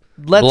like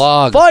let's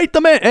Blog. fight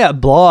the man. Yeah,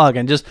 blog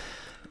and just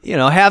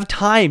have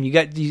time.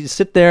 You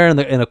sit there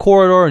in a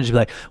corridor and just be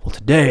like, well,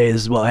 today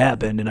this is what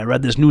happened, and I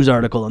read this news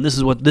article, and this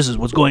is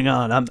what's going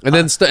on. And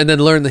then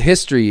learn the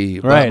history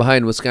Right.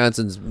 behind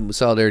Wisconsin's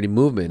solidarity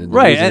movement. And the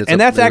right, reason and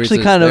that's the actually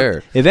reason kind it's of,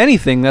 there. if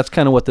anything, that's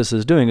kind of what this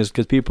is doing, is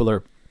because people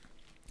are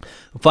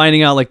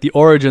finding out like the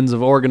origins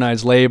of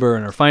organized labor,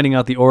 and are finding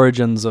out the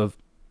origins of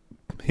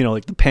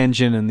like the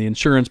pension and the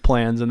insurance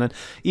plans, and then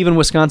even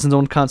Wisconsin's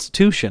own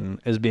constitution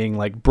is being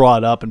like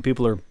brought up, and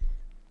people are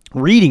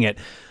reading it.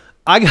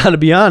 I got to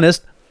be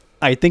honest,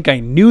 I think I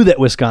knew that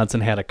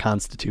Wisconsin had a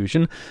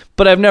constitution,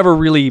 but I've never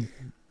really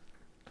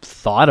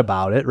thought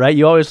about it, right?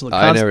 You always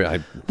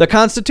the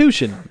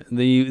Constitution,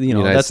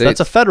 United that's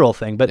a federal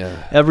thing, but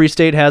Yeah. every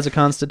state has a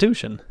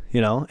constitution,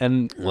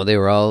 and Well, they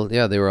were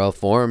all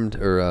formed,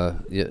 or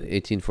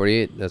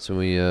 1848. That's when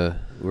we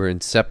were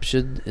in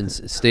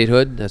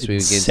statehood. That's when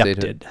we gained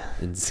statehood.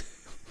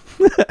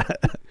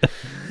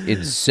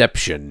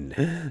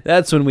 Inception.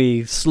 that's when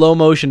we slow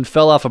motion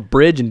fell off a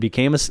bridge and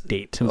became a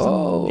state. It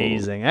was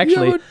amazing.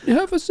 Actually, you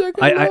have a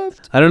second I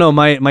left. don't know.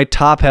 My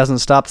top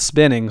hasn't stopped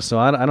spinning, so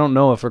I don't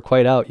know if we're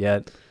quite out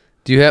yet.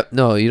 Do you have?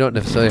 No, you don't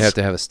necessarily have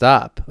to have a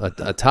top,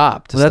 a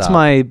top to Well, that's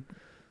stop.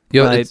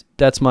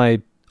 that's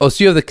my Oh,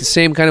 so you have the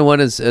same kind of one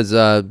as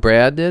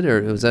Brad did,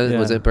 or was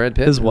that Brad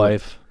Pitt? his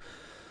wife.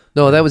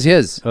 No, that was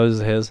his. Oh, it was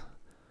his.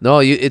 No,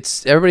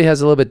 it's everybody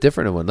has a little bit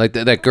different one. Like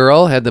that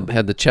girl had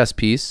the chess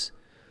piece.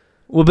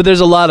 Well, but there's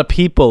a lot of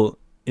people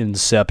in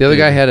Sept. The other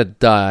guy had a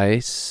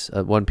dice,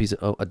 one piece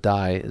of a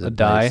die. Is A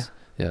die? dice.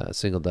 Yeah, a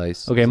single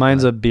dice. Okay,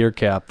 mine's a beer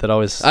cap that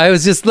always. I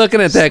was just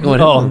looking at that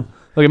going. Oh,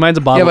 okay, mine's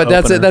a bottle. Yeah, but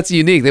opener. that's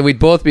unique. Then we'd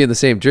both be in the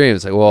same dream.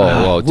 It's like,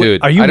 whoa,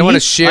 dude. Are you I don't want to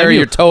neat? share I'm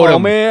your you. totem. Oh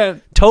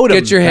man, totem.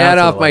 Get your hat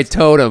That's off what it my was.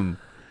 totem.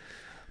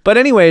 But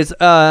anyways,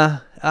 I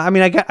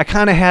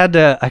kind of had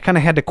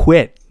to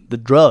quit the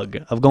drug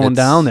of going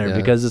down there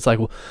because it's like,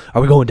 well,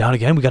 are we going down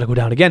again? We got to go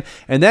down again.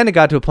 And then it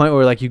got to a point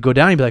where like you go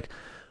down and you'd be like,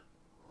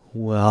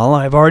 well,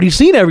 I've already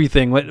seen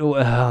everything.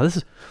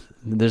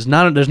 There's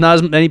not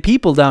as many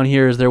people down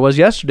here as there was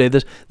yesterday.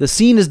 The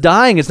scene is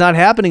dying. It's not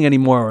happening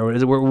anymore.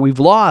 We've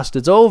lost.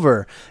 It's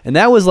over. And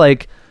that was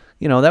like,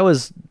 that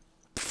was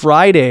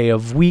Friday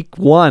of week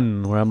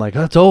 1 where I'm like,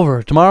 oh, it's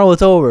over. Tomorrow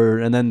it's over.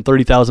 And then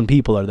 30,000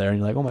 people are there. And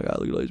you're like, oh my God,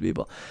 look at all these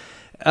people.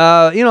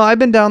 I've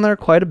been down there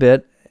quite a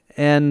bit.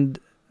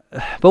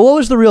 But what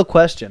was the real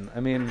question? I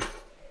mean,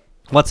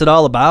 what's it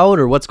all about,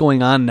 or what's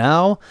going on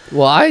now?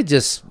 Well, I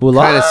just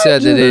kind of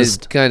said that it's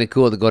kind of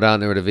cool to go down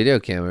there with a video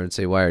camera and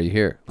say, "Why are you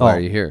here? Why are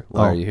you here?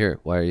 Why are you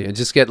here? Why are you?" And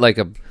just get like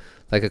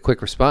a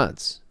quick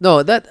response.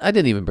 No, that I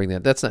didn't even bring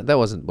that. That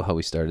wasn't how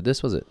we started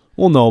this, was it?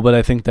 Well, no, but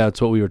I think that's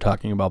what we were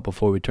talking about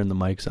before we turned the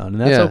mics on, and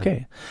that's Yeah.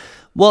 okay.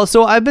 Well,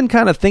 so I've been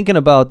kind of thinking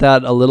about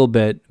that a little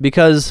bit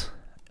because,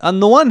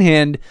 on the one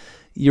hand,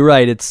 you're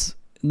right. It's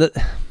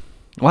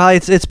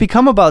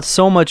become about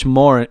so much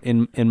more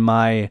in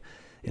my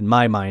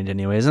mind,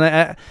 anyways.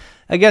 And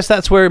I guess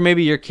that's where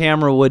maybe your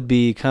camera would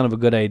be kind of a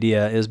good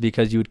idea, is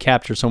because you would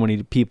capture so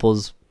many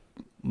people's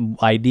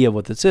idea of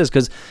what this is,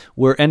 because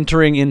we're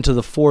entering into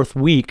the 4th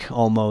week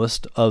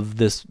almost of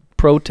this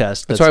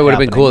protest. That's why it would have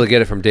been cool to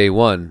get it from day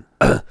one.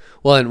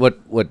 Well, and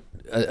what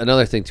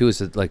another thing too is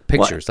that, like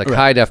pictures, like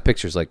high def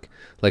pictures, like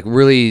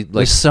really like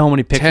there's so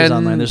many pictures 10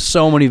 online. There's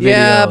so many videos.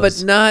 Yeah,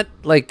 but not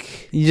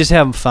like you just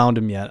haven't found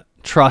them yet.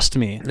 Trust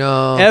me.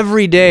 No.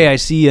 Every day I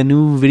see a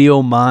new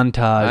video montage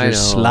I or know.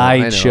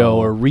 slideshow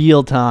or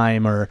real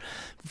time or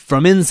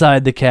from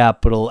inside the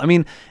Capitol. I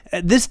mean,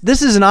 this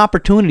is an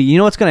opportunity. You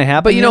know what's going to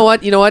happen? But you know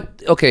what?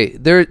 Okay,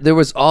 there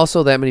was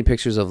also that many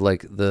pictures of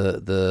like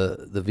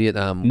the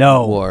Vietnam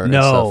War. And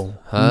stuff.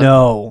 Huh?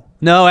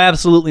 No,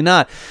 absolutely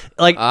not.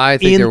 Like I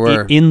think there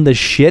were in the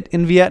shit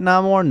in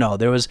Vietnam War. No,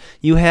 there was.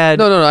 You had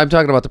no. I'm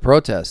talking about the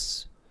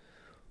protests.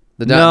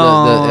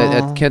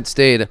 At Kent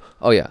State.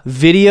 Oh yeah,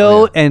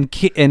 video and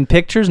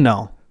pictures.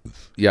 No,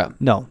 yeah,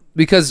 no.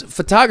 Because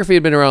photography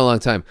had been around a long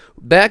time.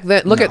 Back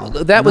then,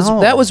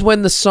 that was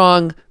when the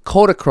song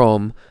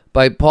Kodachrome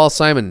by Paul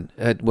Simon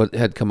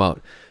had come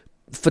out.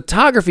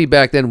 Photography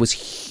back then was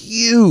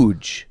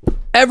huge.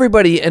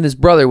 Everybody and his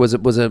brother was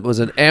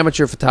an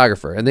amateur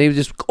photographer, and they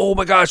just, oh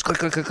my gosh, click,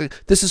 click, click,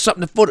 click. This is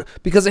something to photo,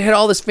 because they had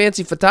all this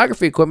fancy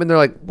photography equipment. They're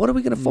like, what are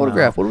we going to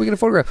photograph? What are we going to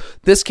photograph?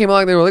 This came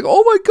along, they were like,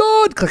 oh my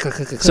god, click, click,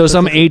 click, click. So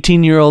some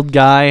 18-year-old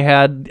guy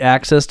had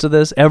access to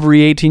this.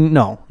 Every 18,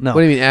 no. What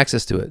do you mean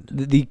access to it?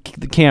 The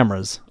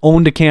cameras,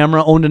 owned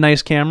a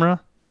nice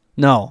camera.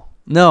 No.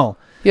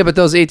 Yeah, but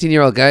those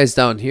 18-year-old guys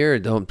down here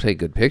don't take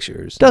good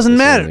pictures. Doesn't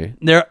matter.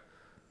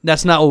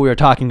 That's not what we were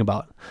talking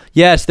about.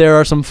 Yes, there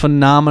are some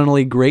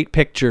phenomenally great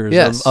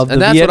pictures of the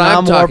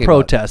Vietnam War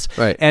protests.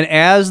 Right. And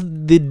as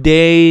the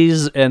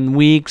days and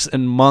weeks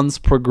and months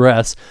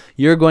progress,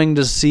 you're going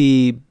to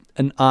see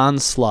an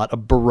onslaught, a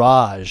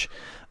barrage.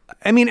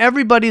 I mean,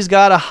 everybody's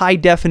got a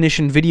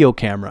high-definition video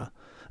camera.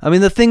 I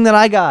mean, the thing that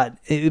I got,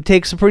 it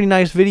takes a pretty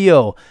nice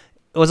video.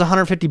 It was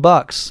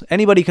 $150.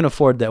 Anybody can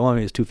afford that. Well, I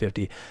mean, it's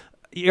 $250.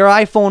 Your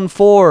iPhone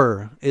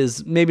 4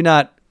 is maybe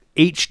not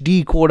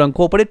HD, quote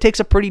unquote, but it takes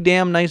a pretty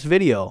damn nice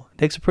video. It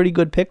takes a pretty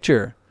good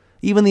picture.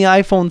 Even the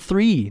iPhone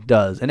 3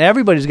 does, and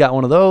everybody's got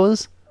one of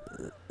those.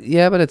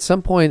 Yeah, but at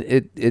some point,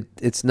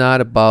 it's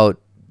not about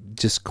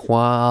just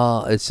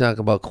it's not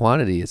about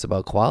quantity. It's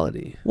about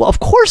quality. Well, of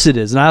course it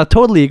is, and I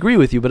totally agree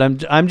with you. But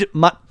I'm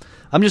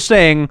just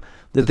saying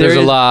that there's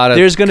a lot of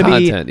there's going to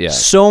content, be yeah.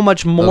 so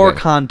much more Okay.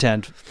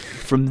 content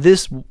from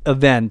this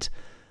event.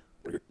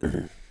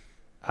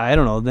 I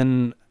don't know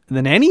than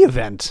any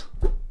event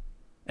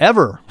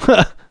ever.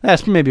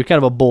 That's maybe kind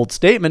of a bold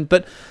statement,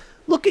 but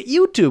look at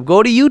YouTube.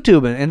 Go to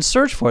YouTube and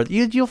search for it.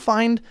 You'll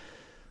find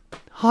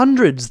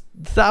hundreds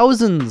of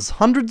thousands of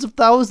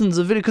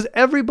videos because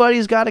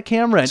everybody's got a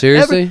camera. And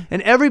Seriously?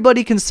 and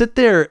everybody can sit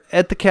there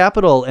at the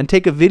Capitol and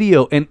take a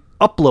video and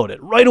upload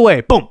it right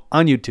away. Boom,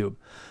 on YouTube.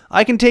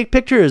 I can take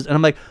pictures, and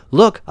I'm like,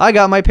 look, I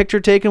got my picture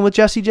taken with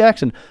Jesse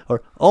Jackson.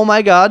 Or, oh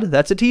my God,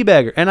 that's a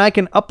teabagger. And I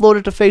can upload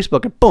it to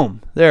Facebook, and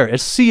boom, there,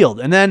 it's sealed.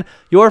 And then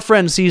your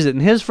friend sees it,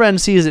 and his friend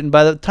sees it, and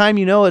by the time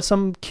you know it,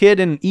 some kid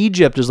in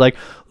Egypt is like,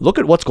 look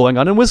at what's going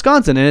on in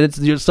Wisconsin. And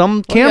it's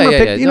some camera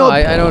picture. You know,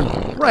 I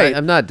don't. Right.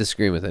 I'm not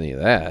disagreeing with any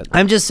of that.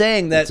 I'm just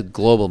saying that It's a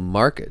global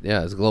market.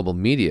 Yeah, it's a global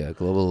media,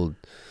 global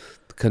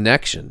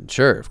connection.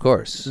 Sure, of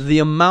course. the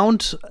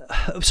amount.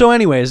 So,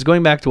 anyways,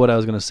 going back to what I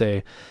was going to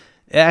say,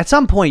 at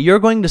some point you're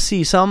going to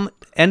see some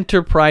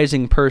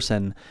enterprising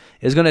person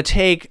is going to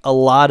take a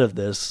lot of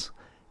this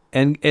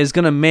and is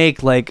going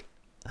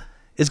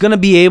to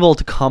be able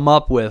to come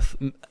up with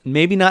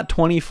maybe not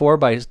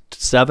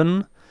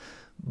 24/7,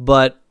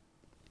 but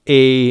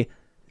a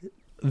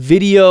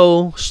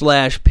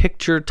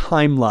video/picture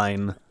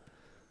timeline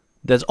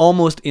that's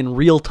almost in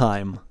real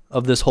time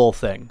of this whole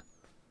thing.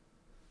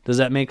 Does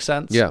that make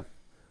sense? Yeah.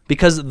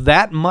 Because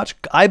that much,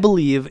 I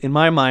believe in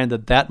my mind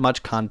that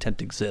much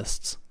content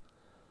exists.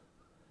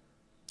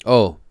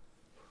 Oh.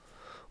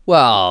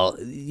 Well,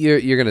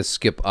 you're gonna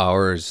skip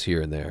hours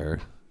here and there,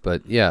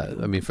 but yeah,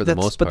 I mean for the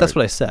most part. But that's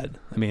what I said.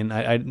 I mean,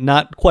 I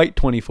not quite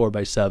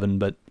 24/7,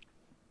 but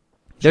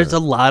there's a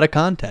lot of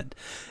content.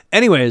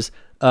 Anyways,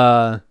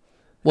 well,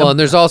 and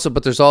there's also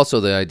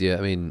the idea.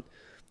 I mean,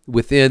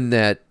 within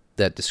that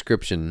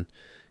description,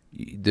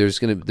 there's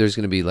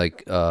gonna be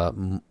like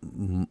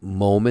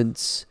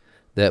moments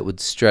that would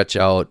stretch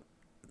out.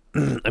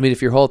 I mean,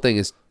 if your whole thing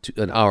is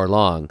an hour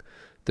long,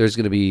 there's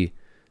gonna be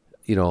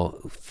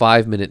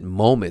 5-minute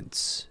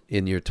moments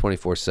in your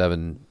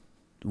 24/7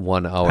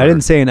 1 hour. I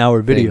didn't say an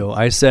hour video.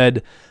 I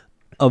said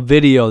a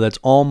video that's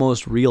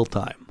almost real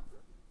time.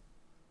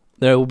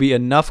 There will be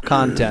enough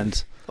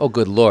content Oh,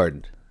 good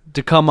Lord.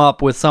 to come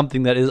up with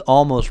something that is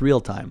almost real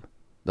time.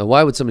 Now,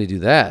 why would somebody do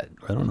that?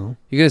 I don't know.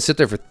 You're going to sit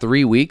there for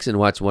 3 weeks and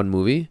watch one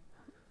movie?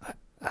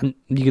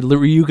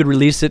 You could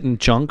release it in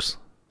chunks.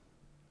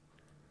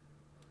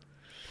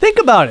 Think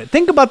about it.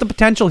 Think about the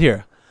potential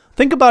here.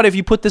 Think about if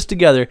you put this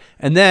together,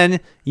 and then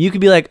you could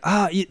be like,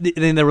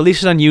 then they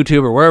release it on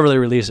YouTube or wherever they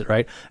release it,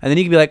 right? And then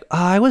you could be like,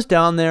 I was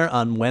down there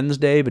on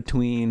Wednesday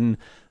between,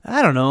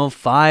 I don't know,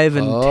 5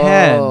 and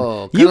 10.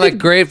 Oh, kind of like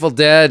Grateful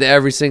Dead,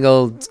 every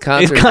single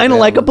concert. It's kind of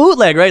like a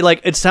bootleg, right?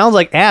 Like, it sounds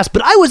like ass,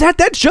 but I was at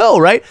that show,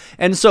 right?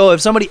 And so if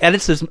somebody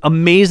edits this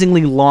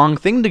amazingly long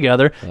thing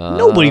together,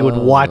 nobody would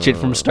watch it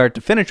from start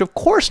to finish. Of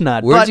course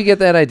not. Where'd you get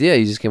that idea?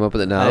 You just came up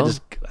with it now?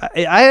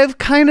 I've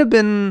kind of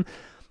been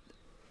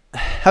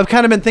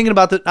thinking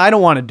about that. I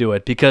don't want to do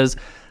it because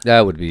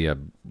that would be a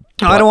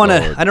I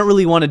don't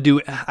really want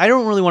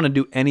to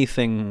do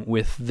anything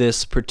with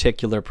this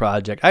particular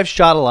project. I've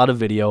shot a lot of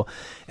video,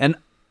 and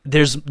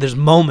there's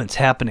moments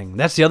happening.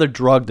 That's the other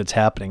drug that's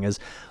happening is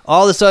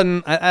all of a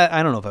sudden,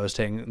 I don't know if I was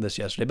saying this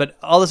yesterday, but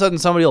all of a sudden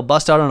somebody will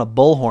bust out on a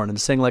bullhorn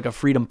and sing like a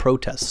freedom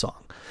protest song.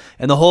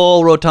 And the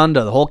whole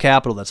rotunda, the whole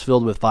Capitol that's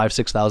filled with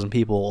 5,000-6,000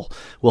 people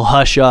will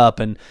hush up.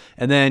 And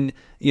then,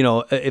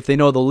 if they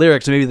know the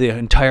lyrics, maybe the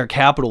entire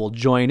Capitol will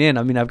join in.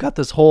 I mean, I've got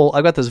this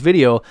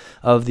video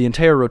of the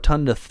entire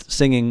rotunda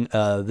singing,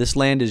 "This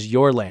land is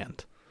your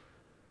land."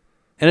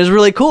 And it's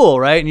really cool,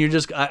 right?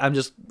 And I'm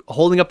just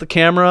holding up the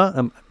camera.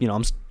 I'm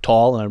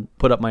tall and I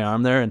put up my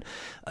arm there, and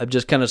I'm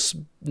just kind of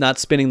not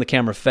spinning the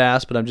camera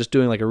fast, but I'm just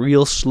doing like a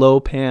real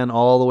slow pan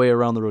all the way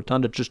around the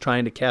rotunda, just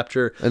trying to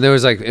capture. And there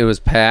was it was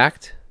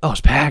packed. Oh,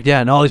 it's packed,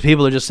 yeah, and all these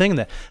people are just singing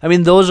that. I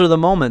mean, those are the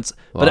moments.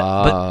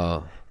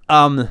 Wow.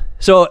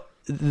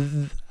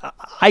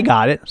 I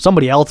got it.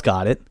 Somebody else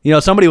got it.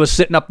 Somebody was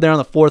sitting up there on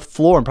the 4th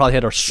floor and probably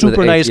had a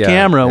super nice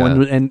camera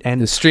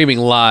and streaming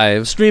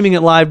live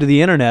it live to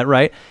the internet,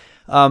 right?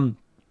 But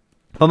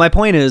my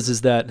point is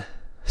that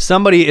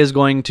somebody is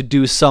going to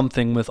do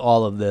something with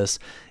all of this,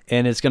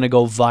 and it's going to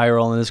go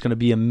viral, and it's going to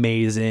be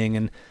amazing,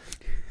 and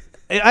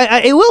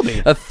it will be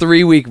a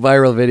 3-week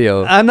viral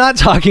video. I'm not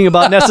talking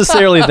about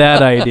necessarily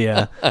that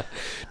idea.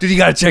 Dude, you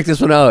got to check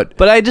this one out.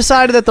 But I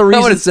decided that the reason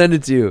I want to send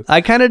it to you. I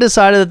kind of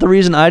decided that the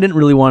reason I didn't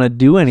really want to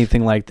do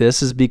anything like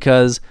this is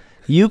because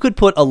you could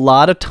put a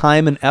lot of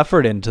time and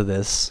effort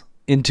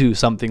into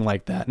something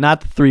like that.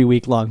 Not the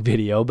 3-week long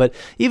video, but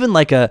even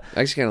like I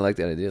actually kind of like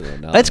that idea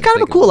though. It's kind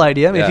of a cool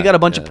idea. I mean, if you got a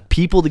bunch of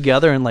people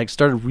together and like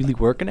started really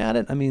working at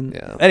it, I mean,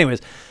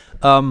 anyways,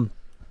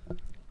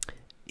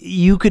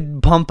 you could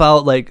not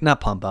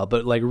pump out,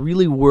 but like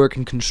really work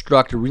and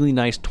construct a really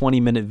nice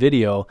 20-minute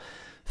video,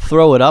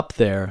 throw it up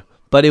there,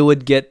 but it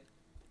would get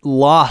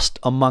lost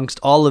amongst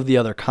all of the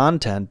other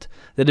content.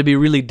 That it'd be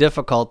really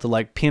difficult to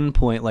like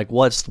pinpoint like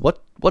what's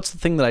the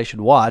thing that I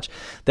should watch.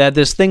 That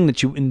this thing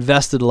that you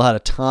invested a lot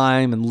of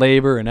time and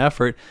labor and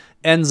effort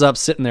ends up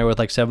sitting there with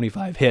like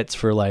 75 hits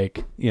for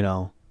like,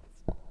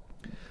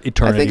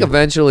 eternity. I think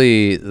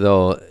eventually,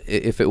 though,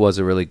 if it was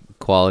a really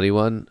quality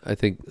one, I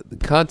think the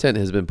content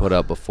has been put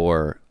up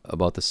before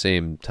about the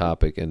same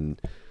topic, and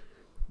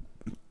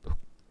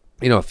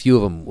a few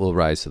of them will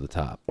rise to the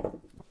top.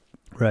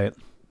 Right.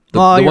 The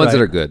ones that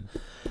are good.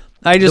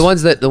 The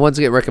ones that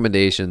get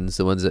recommendations,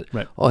 the ones that,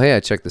 right. Oh, hey, I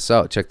checked this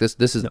out. Check this.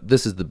 This is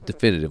the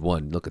definitive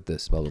one. Look at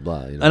this. Blah blah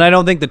blah. And I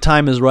don't think the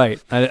time is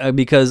right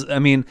because I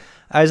think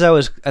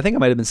I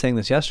might have been saying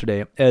this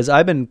yesterday, as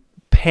I've been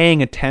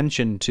paying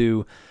attention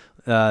to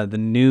the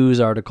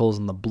news articles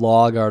and the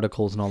blog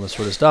articles and all this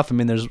sort of stuff. I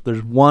mean, there's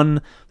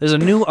a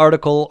new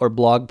article or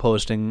blog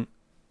posting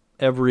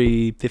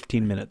every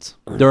 15 minutes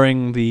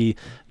during the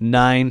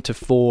 9 to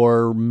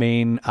 4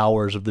 main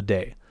hours of the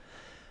day.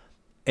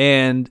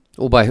 And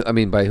by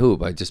who?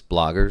 By just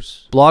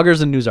bloggers?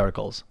 Bloggers and news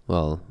articles.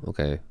 Well,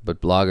 okay, but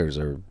bloggers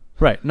are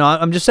right. No,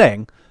 I'm just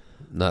saying.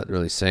 Not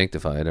really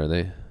sanctified, are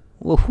they?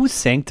 Well, who's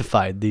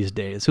sanctified these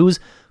days? Who's?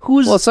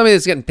 Well, somebody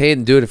that's getting paid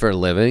and doing it for a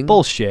living.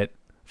 Bullshit.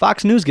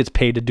 Fox News gets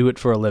paid to do it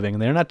for a living,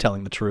 and they're not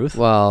telling the truth.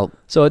 Well,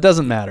 so it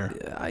doesn't matter.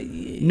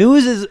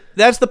 News is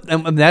that's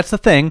the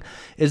thing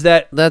is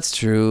that that's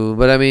true.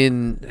 But I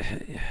mean,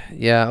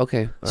 yeah,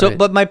 okay. So, right.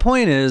 But my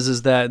point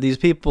is that these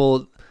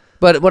people.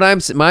 But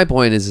my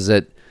point is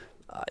that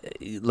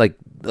like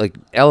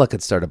Ella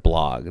could start a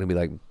blog and be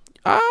like,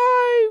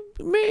 I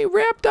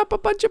wrapped up a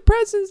bunch of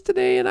presents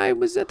today and I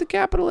was at the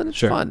Capitol and it's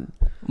fun.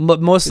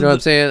 But most of what I'm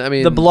saying? I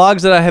mean, the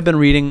blogs that I have been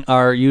reading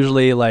are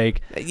usually like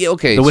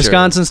the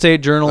Wisconsin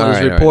State Journal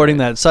is reporting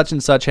that such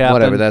and such happened.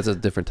 Whatever, that's a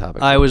different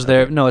topic. I was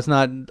there. No, it's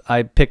not.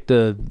 I picked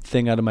a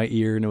thing out of my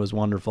ear and it was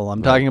wonderful.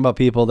 I'm talking about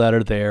people that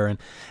are there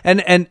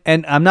and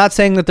I'm not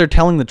saying that they're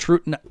telling the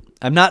truth.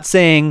 I'm not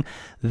saying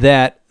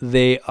that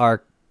they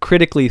are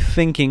critically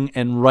thinking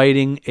and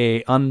writing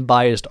a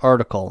unbiased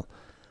article,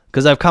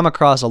 because I've come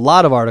across a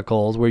lot of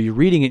articles where you're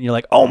reading it and you're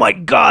like, oh my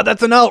God,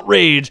 that's an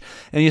outrage.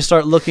 And you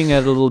start looking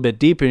at it a little bit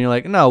deeper and you're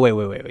like, no,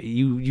 wait.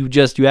 You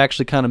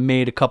actually kind of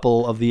made a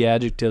couple of the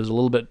adjectives a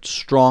little bit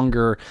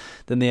stronger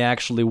than they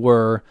actually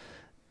were.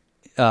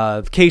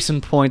 Case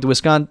in point, there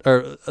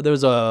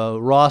was a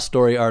Raw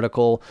Story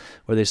article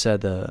where they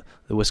said the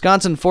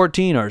Wisconsin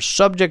 14 are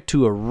subject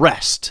to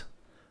arrest.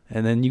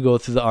 And then you go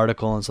through the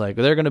article and it's like,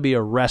 they're going to be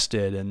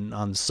arrested and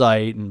on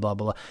site and blah,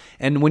 blah, blah.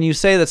 And when you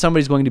say that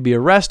somebody's going to be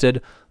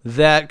arrested,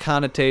 that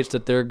connotates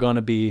that they're going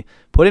to be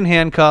put in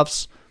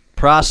handcuffs,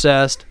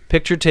 processed,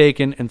 picture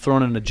taken, and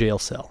thrown in a jail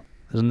cell.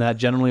 Isn't that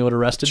generally what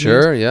arrested means?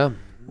 Sure, yeah.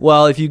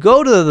 Well, if you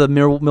go to the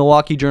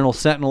Milwaukee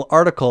Journal-Sentinel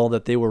article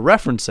that they were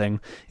referencing,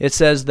 it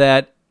says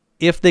that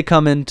if they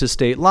come into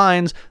state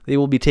lines, they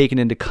will be taken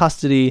into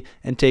custody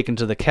and taken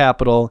to the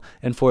Capitol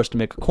and forced to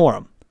make a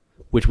quorum,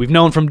 which we've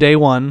known from day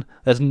one.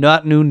 That's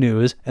not new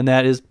news, and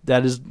that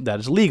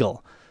is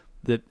legal.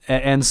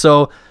 And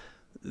so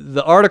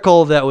the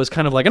article that was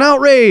kind of like an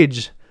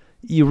outrage,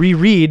 you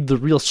reread the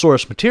real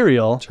source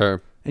material,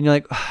 sure, and you're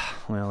like,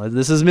 well,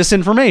 this is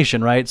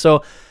misinformation, right?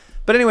 So,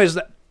 but anyways,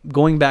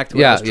 going back to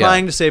what I was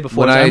trying to say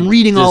before, I'm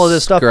reading all of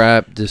this stuff.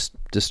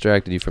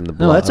 Distracted you from the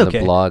blog, no, that's okay.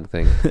 The blog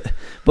thing.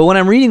 But when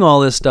I'm reading all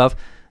this stuff,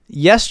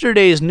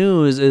 yesterday's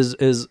news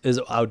is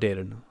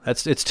outdated.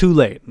 It's too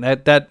late.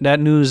 That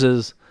news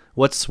is.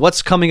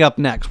 What's coming up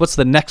next? What's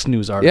the next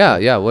news article?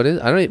 Yeah. What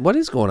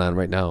is going on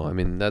right now? I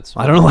mean, I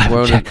don't know.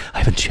 I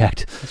haven't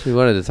checked. That's what we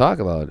wanted to talk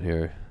about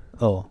here.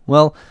 Oh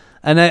well,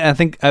 and I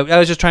think I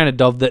was just trying to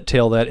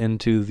dovetail that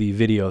into the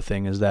video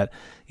thing. Is that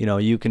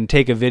you can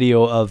take a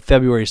video of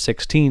February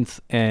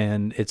 16th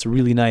and it's a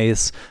really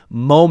nice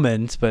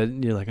moment, but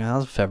you're like, oh,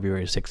 it's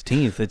February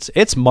 16th.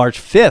 It's March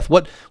 5th.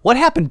 What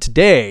happened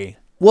today?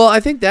 Well,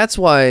 I think that's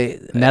why,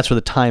 and that's where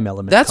the time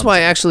element. That's comes why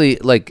in. actually,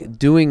 like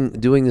doing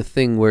the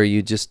thing where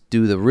you just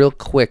do the real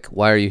quick.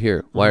 Why are you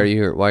here? Why are you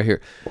here? Why are you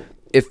here?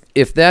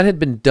 If that had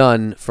been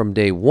done from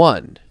day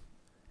one,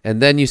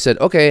 and then you said,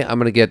 okay, I'm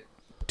going to get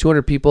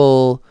 200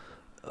 people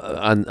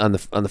on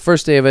the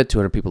first day of it,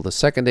 200 people the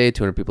second day,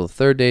 200 people the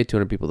third day,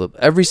 200 people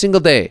every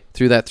single day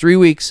through that 3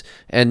 weeks,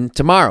 and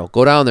tomorrow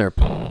go down there,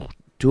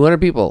 200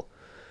 people.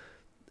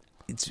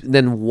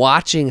 Then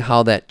watching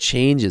how that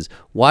changes,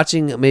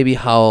 watching maybe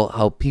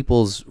how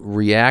people's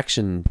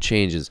reaction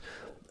changes,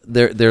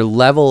 their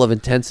level of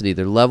intensity,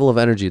 their level of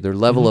energy, their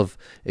level of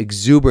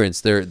exuberance,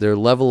 their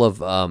level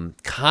of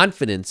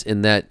confidence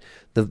in that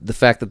the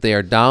fact that they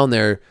are down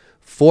there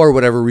for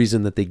whatever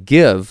reason that they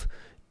give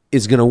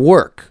is going to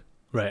work.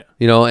 Right.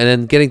 And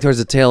then getting towards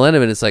the tail end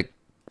of it, it's like,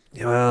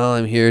 well,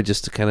 I'm here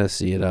just to kind of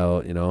see it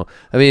out,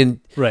 I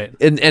mean, right.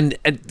 And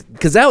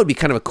because that would be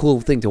kind of a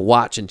cool thing to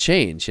watch and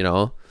change,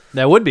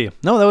 That would be.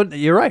 No,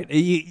 you're right.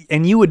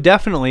 And you would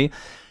definitely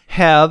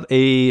have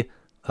a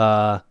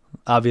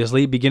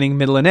obviously, beginning,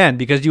 middle, and end,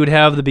 because you would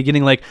have the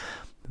beginning like,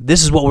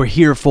 this is what we're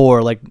here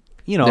for, like,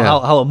 you know,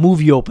 how a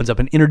movie opens up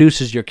and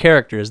introduces your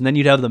characters, and then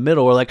you'd have the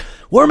middle where like,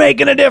 we're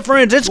making a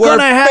difference, it's going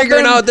to happen. We're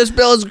figuring out this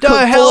bill is full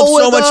The of hell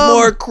so with much them.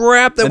 more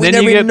crap that And we then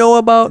never you even know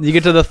about. You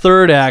get to the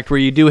third act where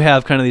you do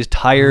have kind of these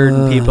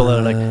tired people that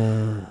are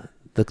like,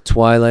 The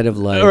twilight of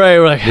life. right,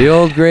 we're like, The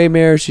old gray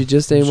mare, she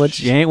just ain't what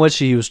she ain't what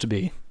she used to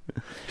be.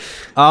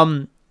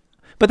 But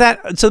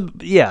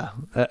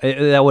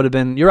that would have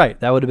been, you're right,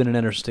 that would have been an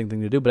interesting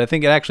thing to do, but I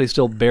think it actually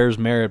still bears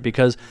merit,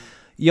 because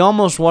you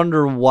almost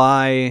wonder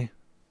why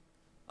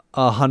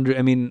 100,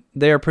 I mean,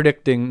 they're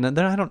predicting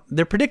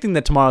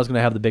that tomorrow's going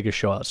to have the biggest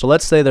show out. So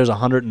let's say there's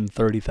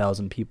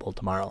 130,000 people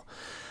tomorrow.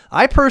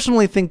 I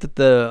personally think that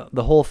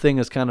the whole thing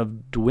is kind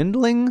of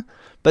dwindling,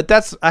 but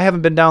I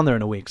haven't been down there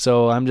in a week,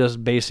 so I'm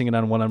just basing it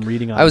on what I'm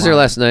reading online. I was there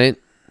last night,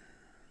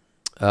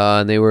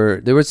 and it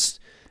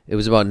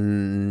was about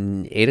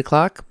 8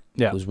 o'clock.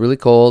 Yeah. It was really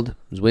cold. It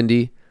was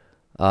windy.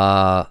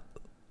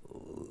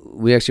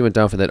 We actually went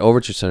down for that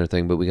Overture Center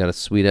thing, but we got a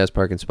sweet-ass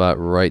parking spot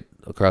right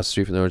across the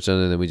street from the Overture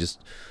Center, and then we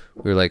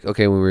were like,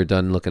 okay, when we were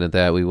done looking at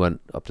that, we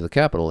went up to the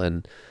Capitol,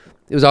 and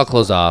it was all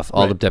closed off.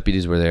 All the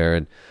deputies were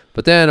there,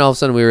 but then all of a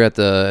sudden we were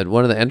at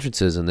one of the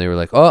entrances, and they were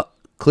like, oh,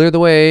 clear the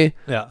way.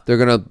 Yeah. They're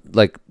going to,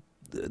 like,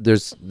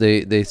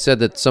 they said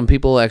that some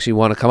people actually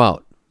want to come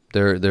out.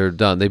 They're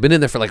done. They've been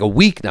in there for like a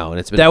week now, and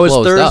it's been That was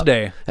closed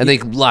Thursday. up. And they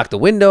locked the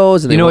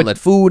windows, and they know won't what- let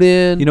food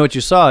in. You know what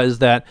you saw is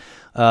that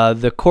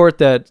the court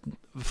that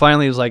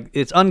finally was like,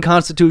 it's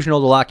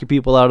unconstitutional to lock your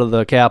people out of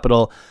the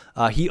Capitol.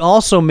 He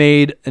also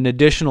made an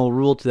additional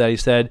rule to that. He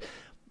said,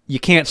 you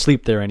can't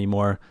sleep there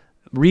anymore.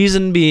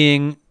 Reason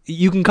being,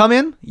 you can come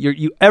in.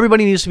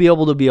 Everybody needs to be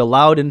able to be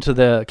allowed into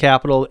the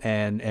Capitol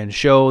and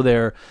show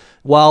their,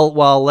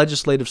 while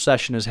legislative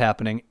session is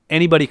happening,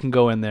 anybody can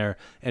go in there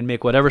and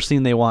make whatever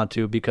scene they want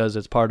to, because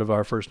it's part of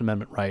our First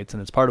Amendment rights and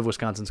it's part of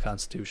Wisconsin's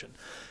Constitution.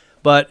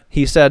 But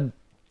he said,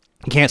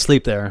 you can't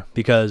sleep there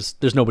because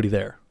there's nobody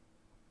there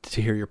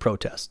to hear your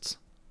protests.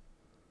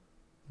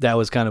 That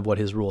was kind of what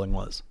his ruling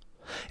was.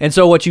 And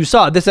so what you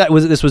saw, this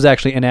was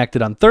actually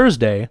enacted on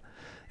Thursday,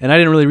 and I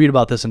didn't really read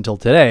about this until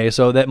today,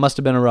 so that must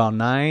have been around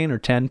 9 or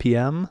 10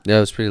 p.m. Yeah,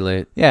 it was pretty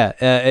late. Yeah,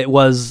 it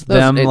was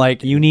them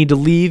like, you need to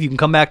leave. You can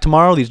come back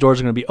tomorrow. These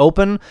doors are going to be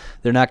open.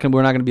 We're not going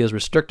to be as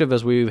restrictive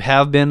as we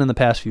have been in the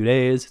past few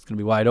days. It's going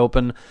to be wide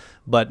open,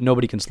 but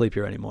nobody can sleep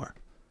here anymore.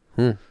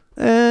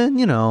 And,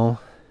 you know,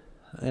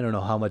 I don't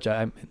know how much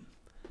It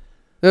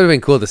would have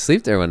been cool to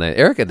sleep there one night.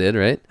 Erica did,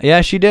 right?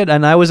 Yeah, she did,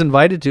 and I was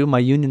invited to. My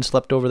union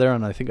slept over there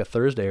on, I think, a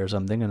Thursday or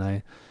something, and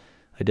I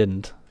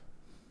didn't.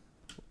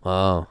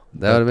 Oh,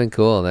 that would have been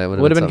cool. That would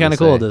Would have been something kind of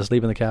cool say. to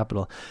sleep in the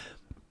Capitol.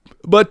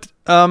 But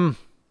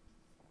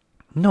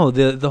no,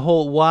 the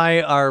whole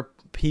why are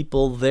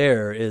people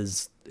there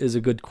is a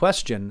good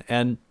question,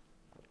 and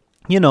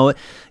you know,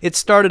 it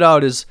started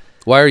out as,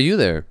 Why are you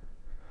there?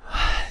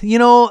 you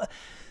know,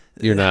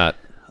 You're not.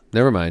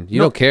 Never mind. You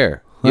don't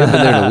care. You haven't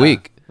been there in a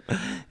week.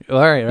 all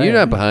right, You're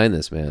not behind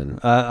this, man.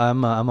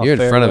 I'm a You're in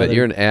fair front of it. weather-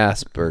 You're an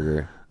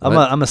Asperger.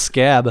 I'm a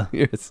scab.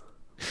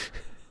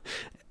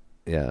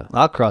 Yeah.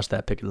 I'll cross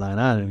that picket line.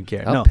 I don't even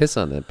care. I'll No, piss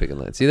on that picket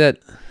line. See that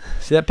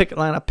picket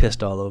line. I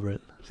pissed all over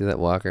it.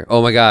 walker?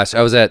 Oh my gosh.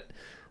 I was at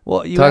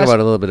Well, you talk asked- about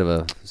a little bit of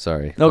a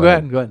sorry. No, go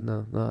ahead. Go ahead.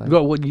 No.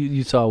 What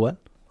you saw? What,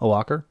 a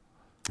walker?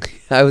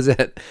 I was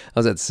at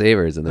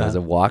Savers, and there was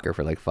a walker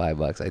for like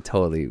 $5. I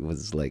totally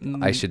was like,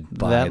 I should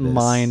buy that this.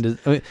 mind is,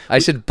 I mean, I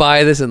should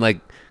buy this and like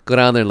go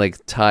down there and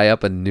like tie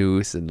up a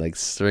noose and like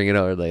string it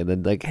over, like, and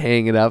then like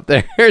hang it up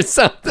there or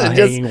something. a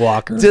hanging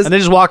walker, just- and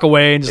then just walk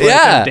away and just let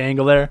it kind of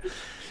dangle there.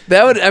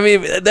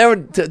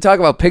 Talk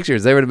about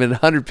pictures. There would have been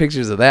 100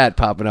 pictures of that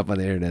popping up on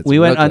the internet. We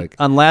went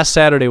on last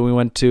Saturday. We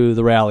went to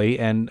the rally,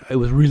 and it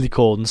was really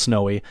cold and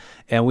snowy.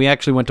 And we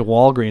actually went to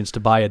Walgreens to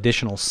buy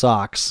additional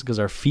socks because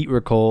our feet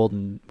were cold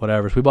and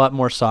whatever. So we bought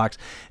more socks,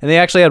 and they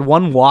actually had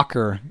one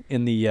walker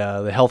in the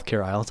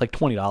healthcare aisle. It's like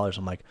 $20.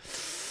 I'm like,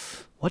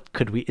 what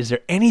could we? Is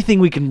there anything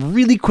we can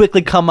really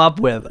quickly come up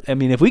with? I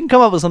mean, if we can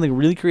come up with something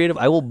really creative,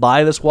 I will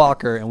buy this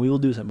walker, and we will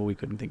do something. But we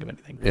couldn't think of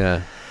anything.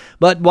 Yeah.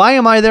 But why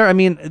am I there? I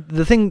mean,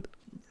 the thing.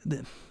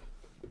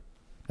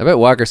 I bet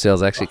walker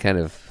sales actually kind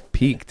of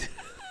peaked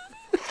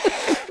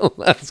the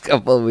last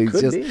couple of weeks,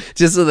 Could be.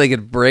 just so they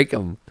could break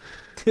them.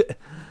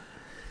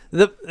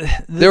 The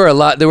There were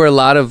a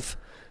lot of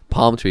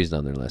palm trees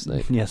down there last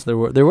night. yes, there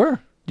were. There were.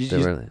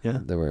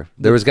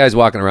 There was guys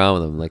walking around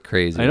with them like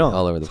crazy. I know,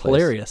 all over the it's place.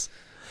 hilarious.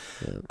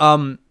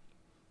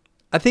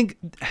 I think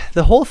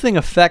the whole thing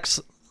affects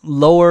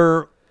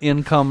lower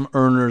income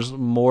earners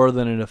more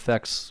than it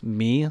affects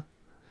me.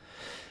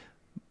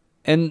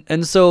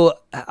 And so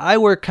I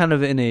work kind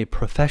of in a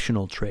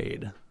professional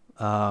trade,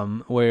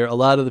 where a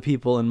lot of the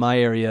people in my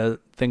area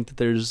think that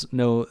there's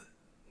no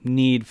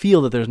need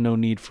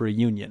for a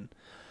union.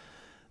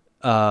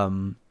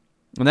 And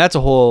that's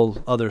a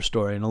whole other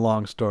story and a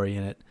long story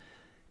in it.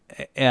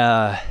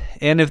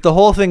 And if the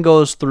whole thing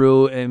goes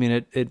through, I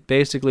mean, it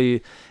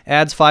basically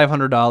adds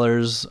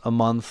 $500 a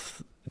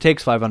month,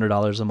 takes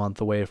 $500 a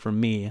month away from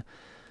me.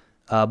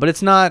 But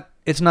it's not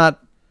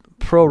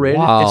prorated.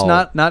 Wow.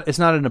 It's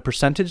not in a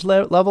percentage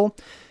level.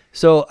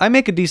 So I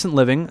make a decent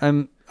living.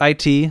 I'm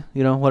IT,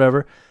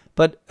 whatever.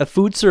 But a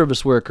food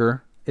service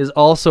worker is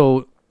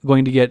also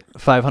going to get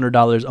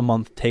 $500 a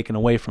month taken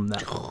away from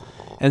them.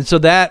 And so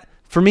that,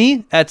 for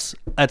me, that's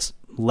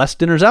less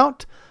dinners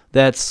out.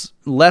 That's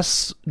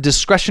less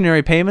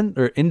discretionary payment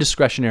or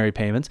indiscretionary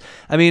payments.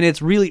 I mean,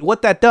 it's really,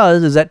 what that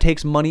does is that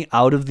takes money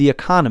out of the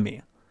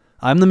economy.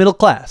 I'm the middle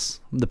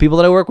class. The people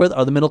that I work with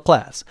are the middle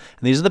class.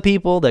 And these are the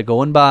people that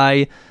go and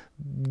buy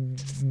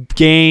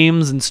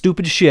games and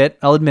stupid shit,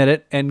 I'll admit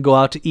it, and go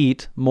out to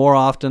eat not more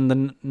often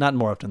than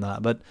that,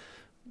 but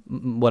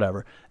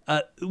whatever.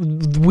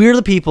 We're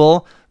the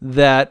people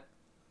that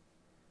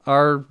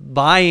are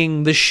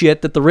buying the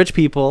shit that the rich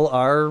people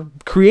are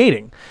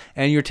creating,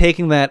 and you're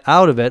taking that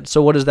out of it.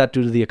 So what does that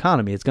do to the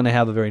economy? It's going to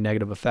have a very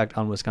negative effect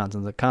on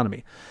Wisconsin's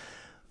economy.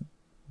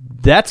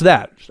 That's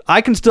that.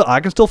 I can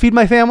still feed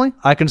my family.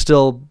 I can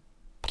still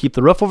keep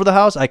the roof over the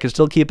house. I can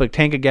still keep a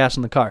tank of gas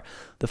in the car.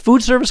 The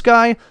food service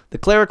guy, the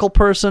clerical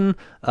person,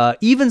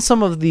 even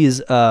some of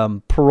these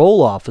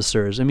parole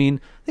officers. I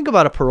mean, think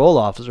about a parole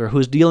officer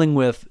who's dealing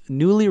with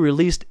newly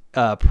released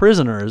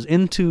prisoners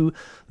into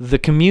the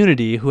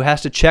community, who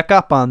has to check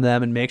up on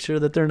them and make sure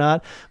that they're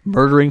not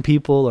murdering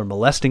people or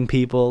molesting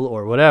people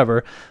or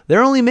whatever.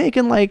 They're only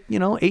making like,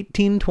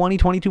 18, 20,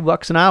 22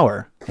 bucks an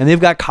hour. And they've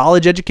got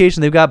college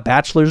education. They've got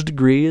bachelor's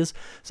degrees.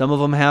 Some of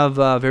them have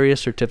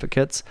various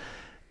certificates.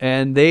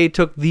 And they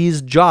took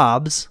these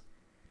jobs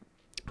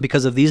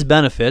because of these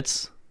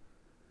benefits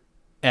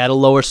at a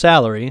lower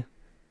salary.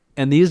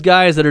 And these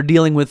guys that are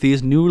dealing with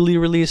these newly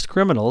released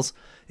criminals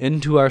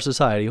into our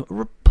society,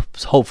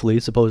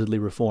 hopefully supposedly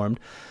reformed,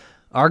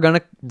 are going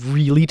to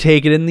really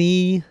take it in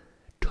the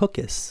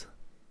tuchus.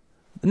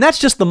 And that's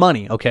just the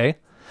money, okay?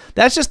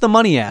 That's just the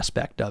money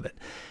aspect of it.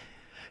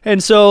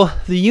 And so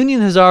the union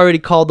has already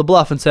called the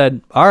bluff and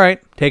said, all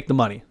right, take the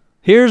money.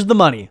 Here's the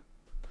money.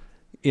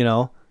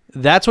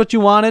 That's what you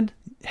wanted.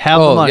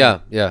 Have the money.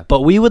 Yeah.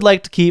 But we would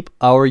like to keep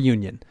our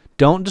union.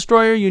 Don't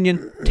destroy our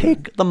union.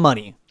 Take the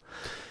money.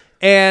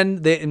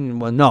 And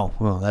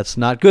no, that's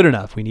not good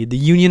enough. We need the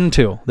union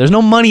too. There's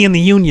no money in the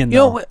union,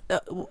 though.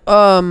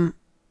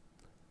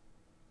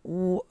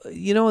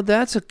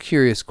 That's a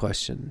curious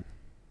question.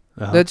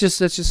 Uh-huh. That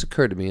just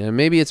occurred to me, and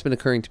maybe it's been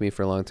occurring to me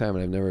for a long time,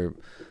 and I've never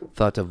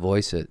thought to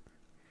voice it.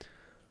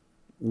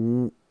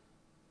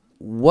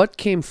 What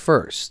came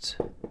first?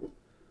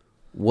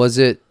 Was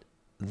it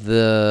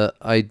the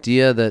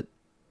idea that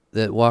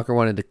Walker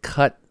wanted to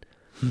cut?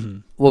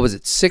 What was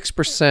it?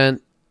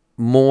 6%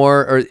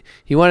 more, or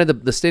he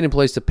wanted the state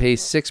employees to pay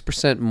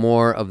 6%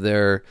 more of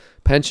their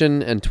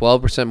pension and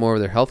 12% more of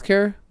their health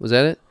care? Was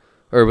that it?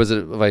 Or was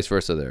it vice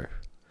versa there?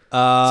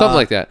 Something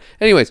like that.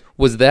 Anyways,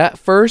 was that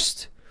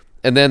first?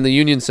 And then the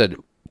union said,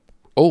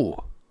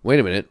 oh, wait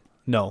a minute.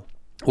 No.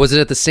 Was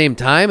it at the same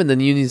time? And then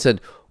the union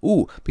said,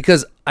 ooh,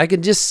 because I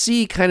can just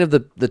see kind of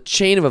the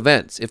chain of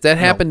events. If that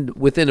happened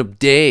within a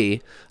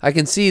day, I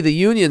can see the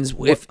unions,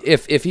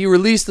 if he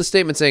released the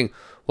statement saying,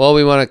 well,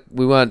 we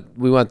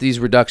want these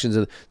reductions,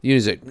 and the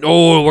unions said,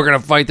 no, we're going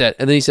to fight that.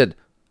 And then he said,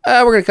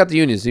 we're going to cut the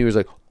unions. And he was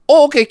like,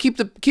 oh, okay,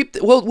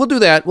 we'll do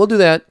that. We'll do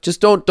that.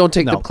 Just don't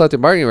take the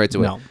collective bargaining rights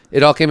away. No.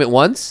 It all came at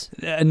once?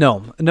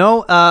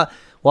 No.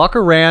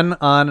 Walker ran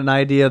on an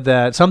idea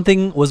that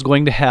something was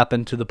going to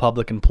happen to the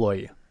public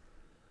employee.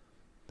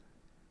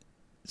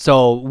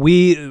 So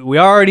we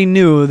already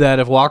knew that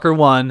if Walker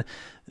won,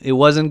 it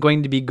wasn't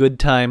going to be good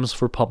times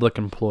for public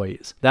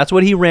employees. That's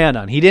what he ran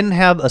on. He didn't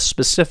have a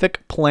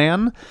specific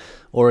plan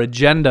or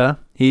agenda.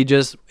 He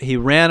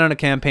ran on a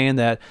campaign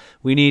that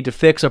we need to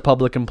fix our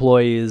public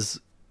employees,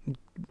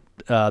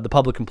 the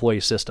public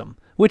employee system,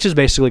 which is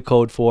basically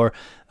code for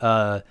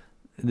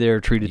they're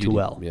treated too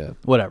well. Yeah.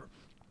 Whatever.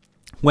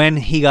 When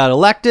he got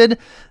elected,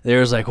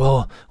 there's like,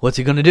 well, what's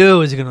he going to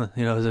do? Is he going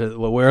to,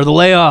 where are the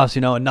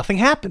layoffs? And nothing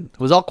happened. It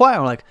was all quiet.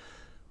 We're like,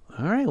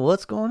 all right, well,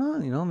 what's going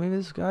on? Maybe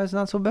this guy's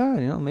not so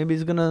bad. Maybe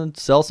he's going to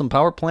sell some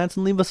power plants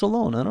and leave us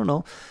alone. I don't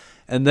know.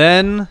 And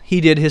then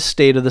he did his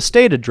State of the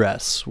State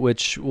address,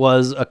 which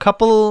was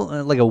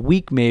like a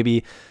week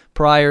maybe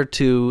prior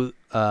to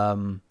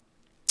the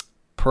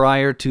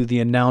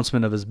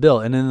announcement of his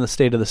bill. And in the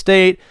State of the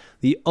State,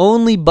 the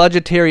only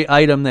budgetary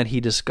item that he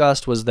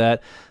discussed was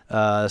that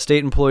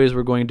state employees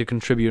were going to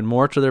contribute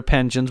more to their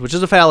pensions, which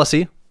is a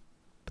fallacy,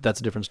 but that's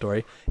a different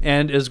story,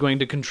 and is going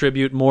to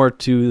contribute more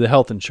to the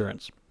health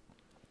insurance.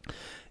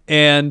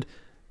 And,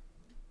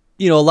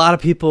 a lot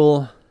of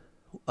people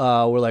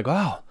were like,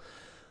 wow,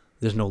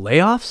 there's no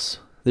layoffs.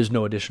 There's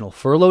no additional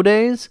furlough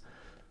days.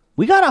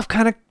 We got off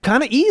kind of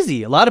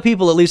easy. A lot of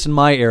people, at least in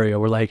my area,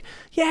 were like,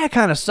 yeah, it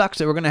kind of sucks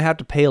that we're going to have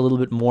to pay a little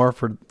bit more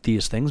for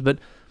these things, but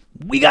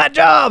we got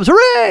jobs,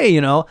 hooray,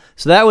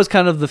 So that was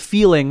kind of the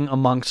feeling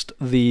amongst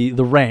the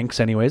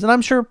ranks anyways. And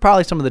I'm sure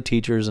probably some of the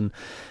teachers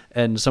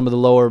and some of the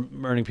lower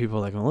earning people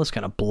were like, well, this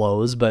kind of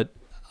blows, but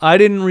I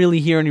didn't really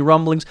hear any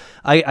rumblings.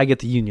 I get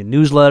the union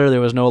newsletter. There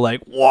was no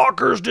like,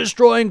 Walker's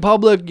destroying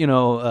public,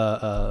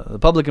 the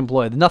public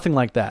employee, nothing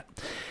like that.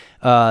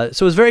 So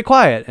it was very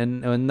quiet,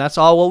 and that's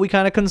all what we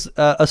kind of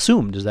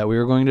assumed, is that we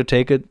were going to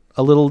take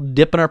a little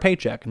dip in our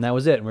paycheck, and that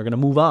was it, and we're going to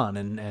move on,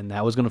 and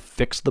that was going to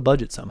fix the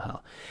budget somehow.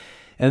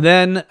 And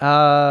then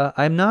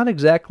I'm not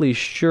exactly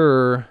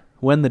sure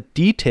when the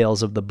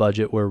details of the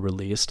budget were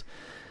released,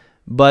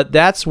 but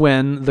that's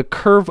when the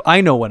curve,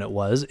 I know when it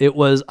was.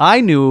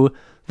 I knew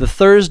the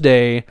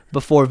Thursday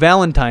before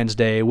Valentine's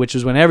Day, which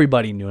is when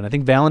everybody knew, and I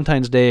think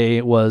Valentine's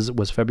Day was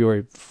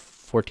February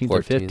 14th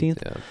or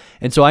 15th. Yeah.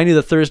 And so I knew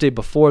the Thursday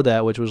before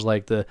that, which was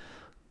like the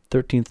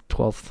 13th,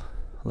 12th,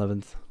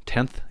 11th,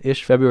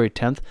 10th-ish, February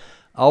 10th.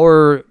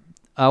 Our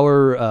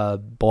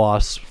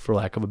boss, for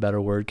lack of a better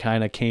word,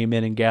 kind of came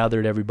in and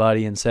gathered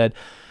everybody and said,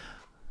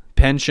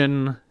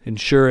 pension,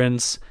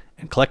 insurance,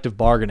 and collective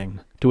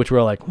bargaining, to which we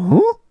were like,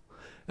 huh?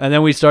 And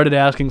then we started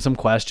asking some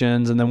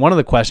questions, and then one of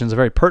the questions, a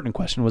very pertinent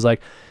question, was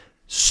like,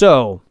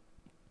 so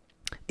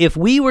if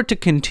we were to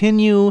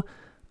continue,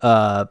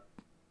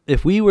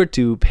 if we were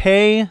to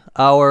pay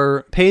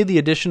the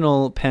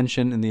additional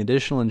pension and the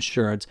additional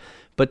insurance,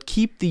 but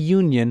keep the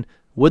union,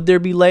 would there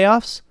be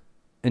layoffs?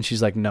 And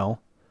she's like, no.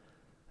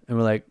 And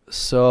we're like,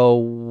 so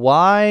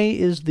why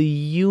is the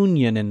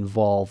union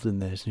involved in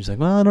this? And he's like,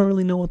 well, I don't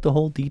really know what the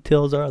whole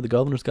details are. The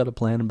governor's got a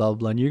plan and blah, blah,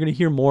 blah. And you're going to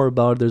hear more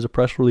about it. There's a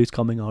press release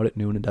coming out at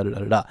noon and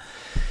da-da-da-da-da.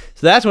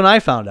 So that's when I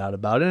found out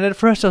about it. And at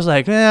first I was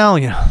like, well,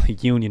 the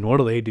union, what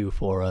do they do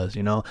for us?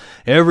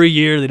 Every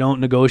year they don't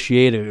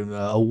negotiate.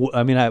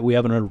 We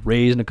haven't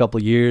raised in a couple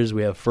of years.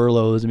 We have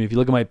furloughs. I mean, if you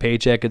look at my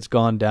paycheck, it's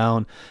gone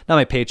down. Not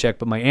my paycheck,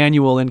 but my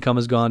annual income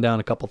has gone down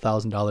a couple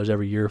 $1,000s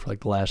every year for like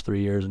the last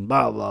 3 years and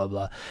blah, blah,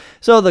 blah.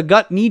 So the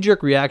gut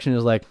knee-jerk reaction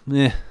is like,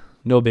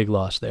 no big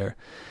loss there.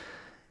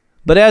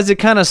 But as it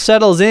kind of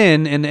settles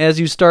in, and as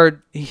you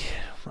start,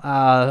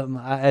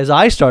 as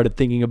I started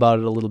thinking about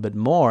it a little bit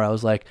more, I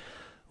was like,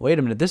 wait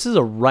a minute, this is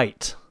a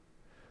right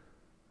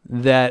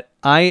that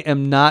I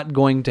am not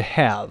going to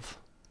have.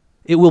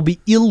 It will be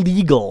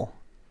illegal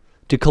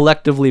to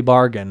collectively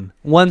bargain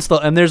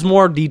and there's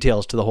more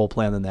details to the whole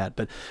plan than that,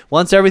 but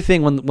once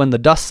everything, when the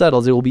dust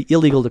settles, it will be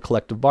illegal to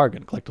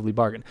collectively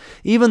bargain,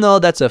 even though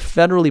that's a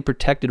federally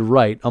protected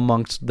right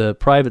amongst the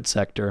private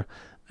sector.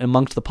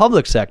 Amongst the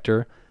public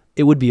sector,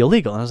 it would be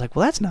illegal. And I was like,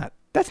 well,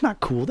 that's not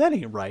cool. That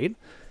ain't right.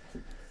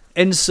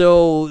 And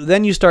so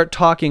then you start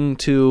talking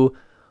to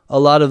a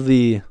lot of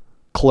the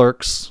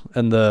clerks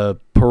and the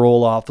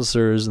parole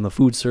officers and the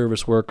food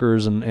service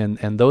workers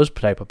and those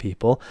type of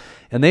people,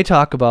 and they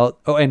talk about,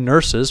 and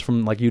nurses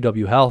from like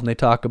UW Health, and they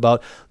talk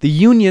about the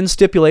union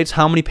stipulates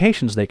how many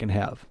patients they can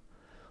have.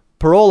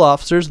 Parole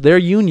officers, their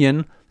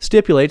union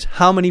stipulates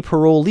how many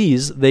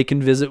parolees they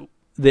can visit,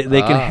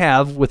 they can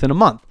have within a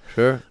month.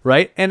 Sure.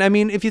 Right? And I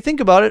mean, if you think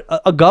about it,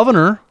 a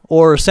governor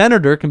or a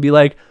senator can be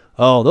like,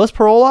 oh, those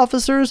parole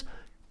officers,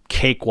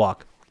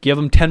 cakewalk, give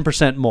them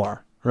 10%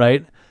 more,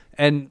 right?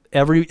 And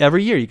every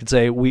year you could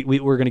say we're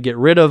going to get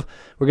rid of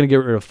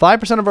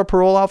 5% of our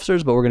parole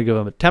officers, but we're going to give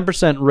them a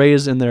 10%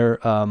 raise in their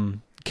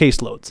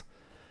caseloads.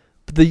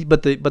 But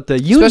the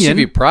union, especially if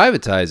you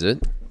privatize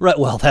it, right?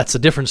 Well, that's a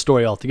different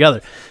story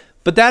altogether.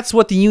 But that's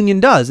what the union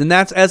does, and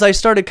that's, as I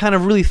started kind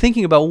of really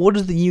thinking about what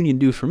does the union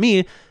do for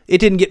me. It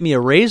didn't get me a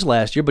raise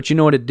last year, but you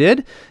know what it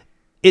did?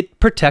 It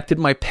protected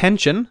my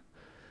pension.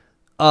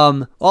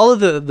 All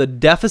of the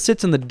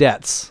deficits and the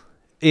debts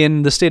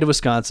in the state of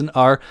Wisconsin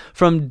are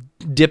from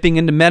dipping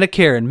into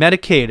Medicare and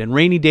Medicaid and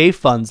rainy day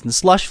funds and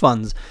slush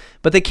funds,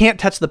 but they can't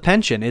touch the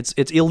pension. It's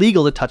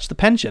illegal to touch the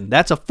pension.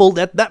 That's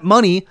that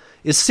money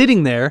is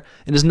sitting there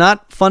and is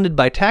not funded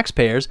by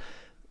taxpayers.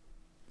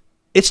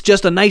 It's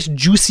just a nice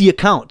juicy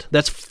account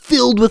that's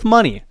filled with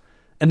money.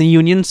 And the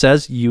union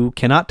says you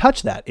cannot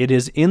touch that.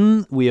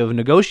 We have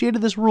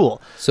negotiated this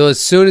rule. So as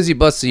soon as you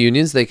bust the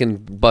unions, they can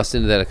bust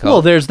into that account.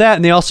 Well, there's that,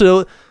 and they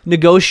also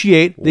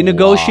negotiate. They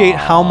negotiate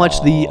how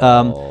much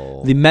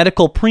the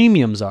medical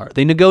premiums are.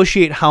 They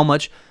negotiate how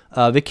much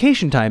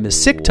vacation time is,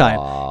 sick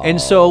time.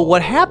 And so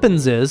what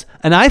happens is,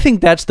 and I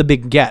think that's the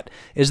big get,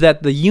 is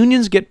that the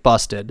unions get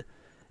busted,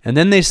 and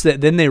then it's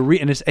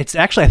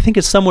actually, I think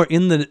it's somewhere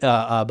in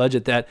the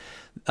budget that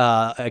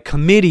a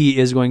committee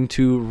is going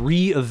to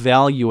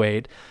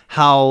reevaluate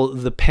how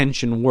the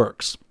pension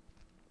works.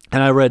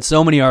 And I read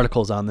so many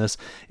articles on this,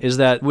 is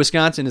that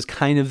Wisconsin is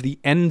kind of the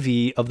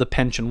envy of the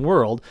pension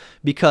world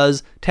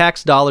because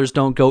tax dollars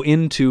don't go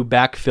into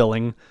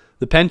backfilling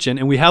the pension,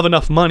 and we have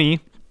enough money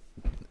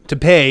to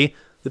pay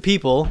the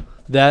people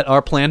that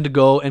are planned to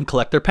go and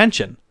collect their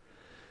pension,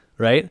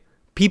 right?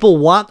 People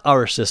want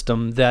our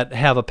system that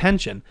have a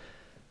pension.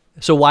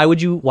 So why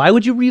would you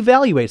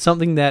reevaluate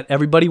something that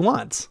everybody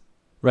wants,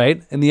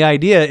 right? And the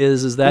idea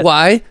is that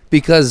why?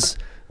 Because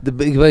the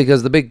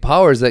big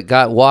powers that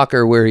got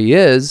Walker where he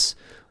is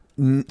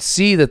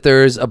see that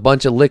there's a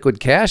bunch of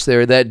liquid cash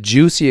there, that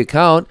juicy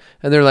account,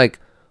 and they're like,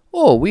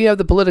 oh, we have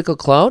the political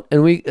clout,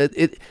 and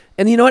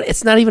and you know what?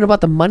 It's not even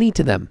about the money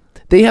to them.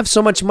 They have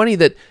so much money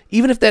that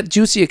even if that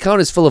juicy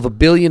account is full of $1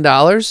 billion,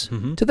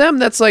 to them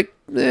that's like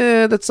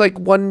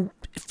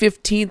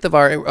 1/15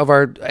 of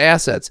our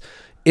assets.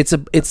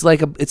 It's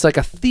like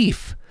a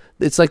thief.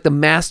 It's like the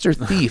master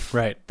thief.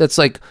 Right. That's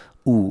like,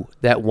 ooh,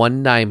 that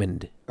one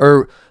diamond.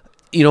 Or,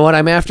 you know what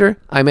I'm after?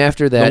 I'm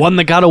after that. The one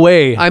that got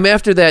away. I'm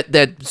after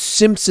that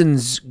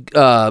Simpsons,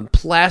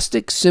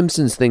 plastic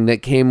Simpsons thing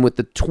that came with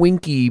the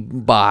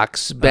Twinkie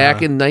box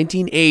back in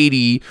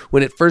 1980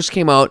 when it first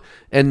came out.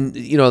 And,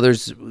 you know,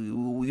 there's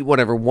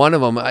whatever, one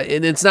of them.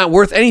 And it's not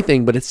worth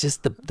anything, but it's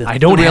just the I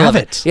don't thrill have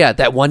of it. Yeah,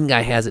 that one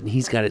guy has it, and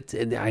he's got it.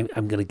 And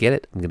I'm going to get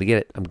it. I'm going to get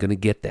it. I'm going to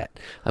get that.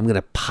 I'm going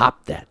to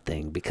pop that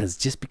thing because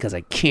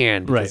I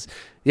can. Because, Right.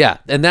 Yeah,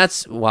 and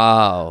that's,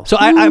 wow. So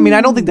I mean,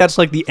 I don't think that's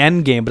like the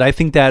end game, but I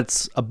think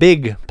that's a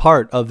big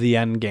part of the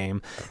end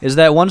game is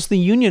that once the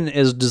union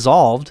is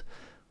dissolved,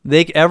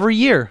 every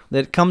year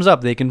that it comes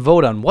up, they can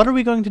vote on what are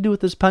we going to do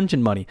with this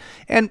pension money,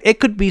 and it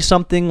could be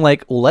something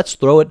like, well, let's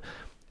throw it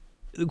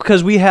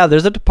because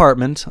there's a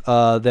department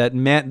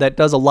that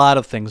does a lot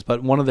of things,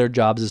 but one of their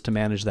jobs is to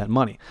manage that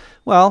money.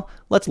 Well,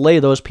 let's lay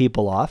those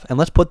people off and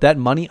let's put that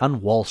money on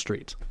Wall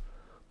Street.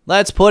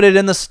 Let's put it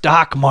in the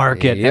stock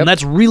market, Yep. and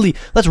let's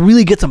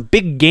really get some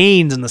big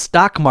gains in the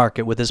stock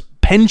market with this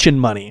pension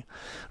money,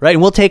 right?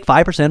 And we'll take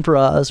 5% for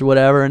us or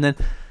whatever, and then,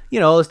 you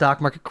know, the stock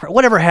market,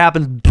 whatever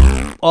happens,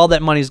 all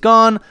that money's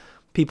gone.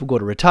 People go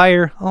to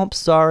retire. Oh, I'm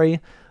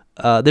sorry.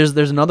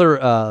 There's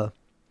another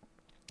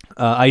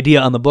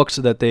idea on the books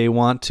that they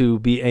want to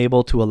be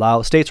able to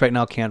allow states right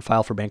now can't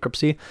file for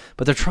bankruptcy,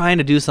 but they're trying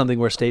to do something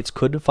where states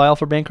could file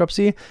for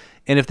bankruptcy,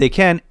 and if they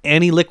can,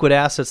 any liquid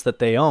assets that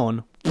they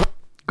own,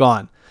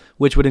 gone.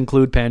 Which would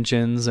include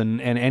pensions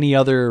and any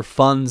other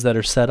funds that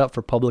are set up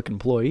for public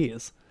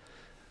employees.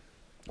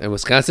 And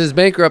Wisconsin's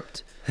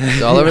bankrupt.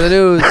 It's all over the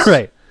news.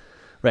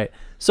 Right.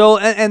 So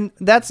and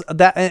that's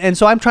that. And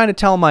so I'm trying to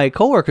tell my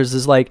coworkers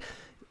is like,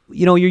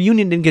 you know, your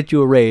union didn't get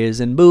you a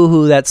raise, and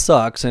boo-hoo, that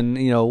sucks, and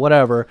you know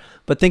whatever.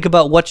 But think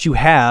about what you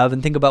have,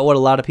 and think about what a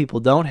lot of people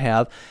don't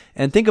have,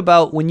 and think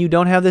about when you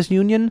don't have this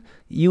union,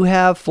 you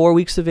have 4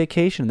 weeks of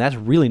vacation. That's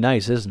really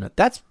nice, isn't it?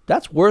 That's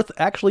worth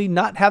actually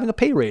not having a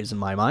pay raise in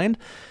my mind.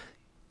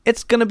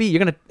 It's going to be,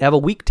 you're going to have a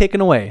week taken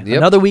away,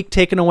 another week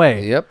taken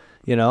away. Yep.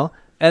 You know?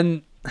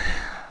 And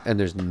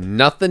there's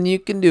nothing you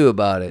can do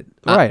about it.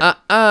 Right.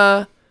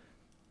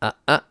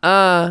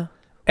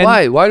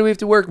 Why? Why do we have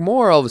to work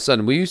more all of a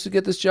sudden? We used to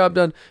get this job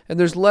done, and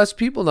there's less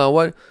people now.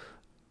 What?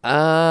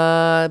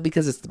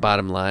 Because it's the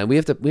bottom line. We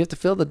have to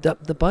fill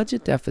the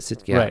budget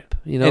deficit gap. Right.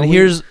 You know. And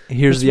here's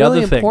the other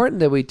thing. It's really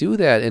important that we do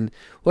that. And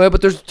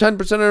but there's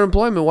 10%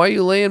 unemployment. Why are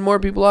you laying more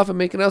people off and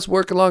making us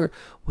work longer?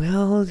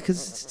 Well,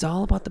 because it's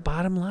all about the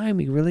bottom line.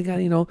 We really got,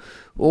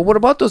 well, what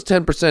about those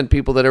 10%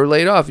 people that are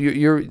laid off? I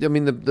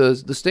mean,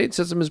 the state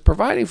system is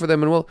providing for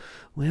them, and well,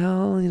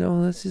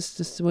 that's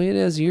just the way it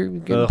is. You're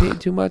getting paid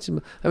too much.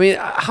 I mean,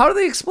 how do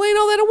they explain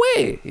all that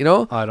away?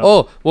 I don't.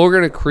 Well, we're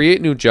going to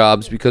create new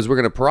jobs because we're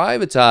going to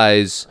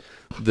privatize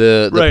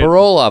the Right.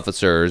 parole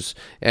officers,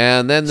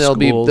 and then there'll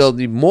be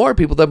more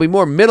people. There'll be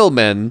more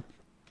middlemen.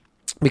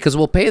 Because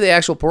we'll pay the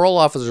actual parole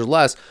officers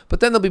less,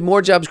 but then there'll be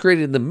more jobs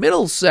created in the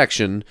middle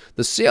section,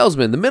 the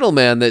salesman, the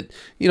middleman that,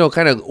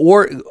 kind of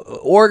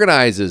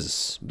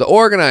organizes, the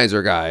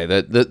organizer guy,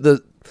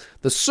 the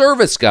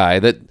service guy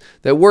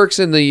that works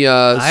in the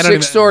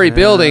 6-story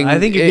building I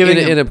think you're giving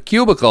in a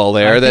cubicle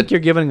there. I think you're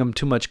giving them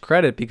too much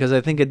credit because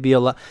I think it'd be a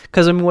lot.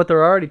 Because I mean, what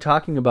they're already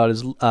talking about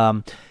is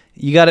they're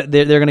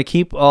going to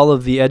keep all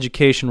of the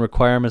education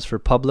requirements for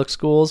public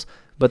schools,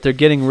 but they're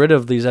getting rid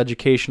of these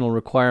educational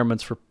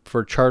requirements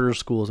for charter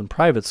schools and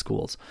private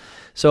schools.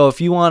 So if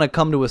you want to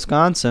come to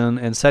Wisconsin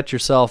and set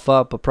yourself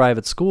up a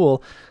private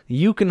school,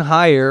 you can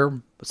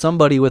hire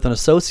somebody with an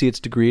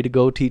associate's degree to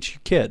go teach your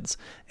kids.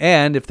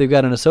 And if they've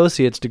got an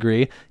associate's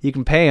degree, you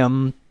can pay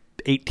them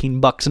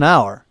 $18 an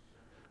hour,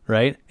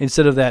 right?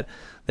 Instead of that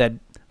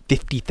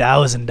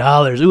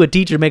 $50,000. Ooh, a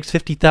teacher makes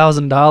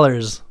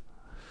 $50,000.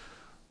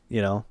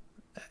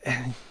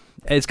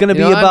 It's going to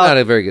be about. I'm not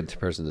a very good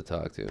person to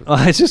talk to.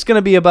 It's just going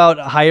to be about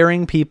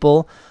hiring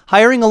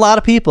a lot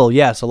of people.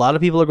 Yes, a lot of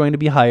people are going to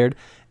be hired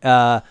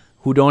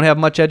who don't have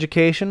much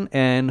education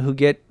and who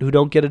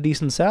don't get a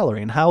decent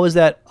salary. And how is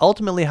that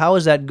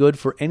good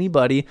for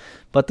anybody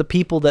but the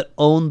people that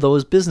own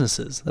those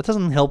businesses? That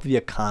doesn't help the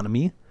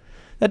economy.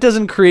 That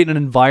doesn't create an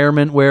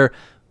environment where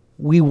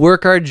we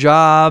work our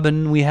job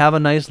and we have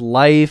a nice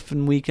life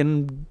and we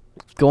can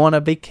go on a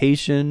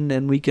vacation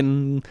and we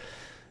can.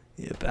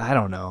 I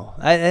don't know.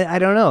 I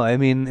don't know. I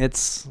mean,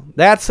 that's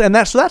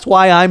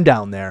why I'm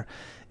down there.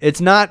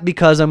 It's not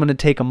because I'm going to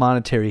take a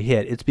monetary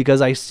hit. It's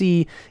because I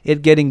see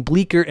it getting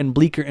bleaker and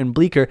bleaker and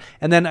bleaker.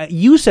 And then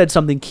you said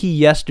something key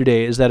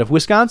yesterday is that if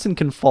Wisconsin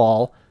can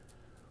fall,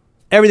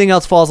 everything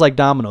else falls like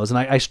dominoes. And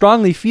I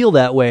strongly feel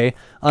that way.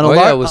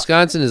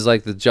 Wisconsin is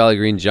like the Jolly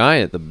Green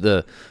Giant,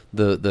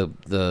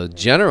 the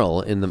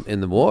general in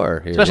the war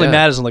here. Especially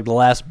Madison, like the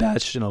last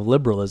batch,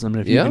 liberalism.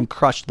 And if you can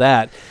crush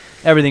that,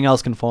 everything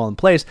else can fall in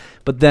place.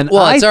 But then,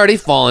 it's already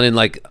fallen in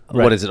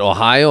what is it,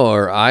 Ohio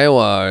or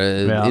Iowa or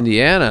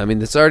Indiana? I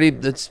mean,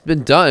 it's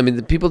been done. I mean,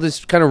 the people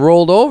just kind of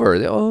rolled over. A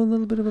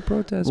little bit of a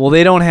protest. Well,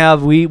 they don't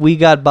have. We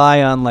got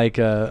by on like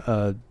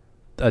a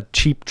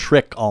cheap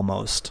trick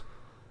almost.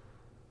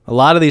 A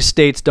lot of these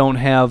states don't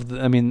have.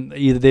 I mean,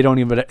 either they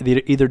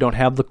either don't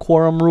have the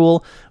quorum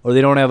rule, or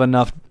they don't have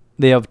enough.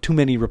 They have too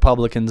many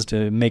Republicans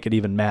to make it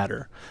even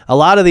matter. A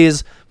lot of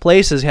these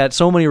places had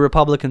so many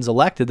Republicans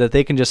elected that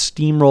they can just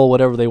steamroll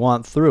whatever they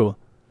want through.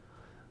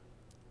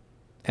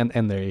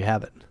 And there you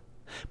have it.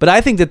 But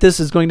I think that this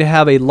is going to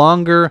have a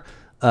longer,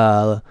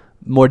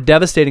 more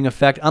devastating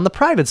effect on the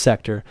private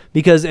sector,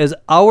 because as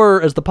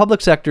the public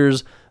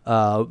sector's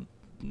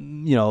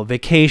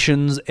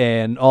vacations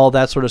and all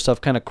that sort of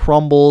stuff kind of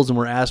crumbles, and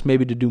we're asked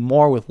maybe to do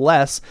more with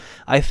less,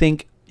 I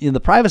think the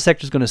private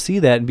sector is going to see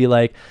that and be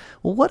like,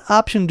 well, what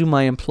option do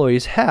my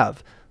employees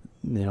have?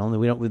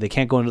 They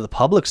can't go into the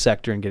public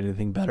sector and get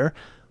anything better.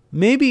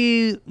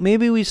 Maybe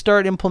we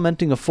start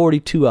implementing a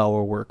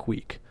 42-hour work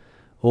week,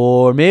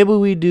 or maybe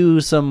we do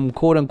some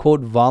quote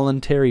unquote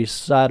voluntary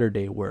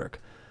Saturday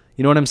work.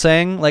 You know what I'm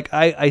saying? Like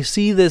I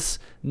see this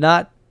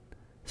not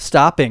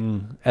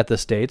stopping at the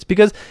states,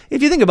 because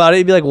if you think about it,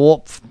 you'd be like,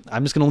 well,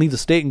 I'm just going to leave the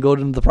state and go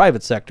into the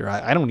private sector.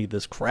 I don't need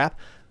this crap.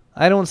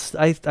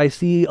 I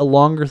see a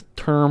longer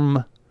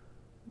term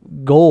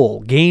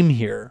game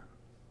here.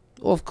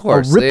 Well, of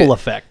course, a ripple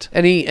effect.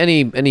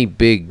 Any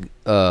big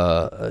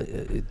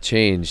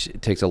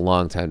change takes a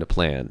long time to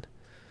plan,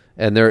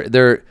 and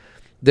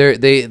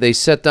they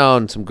set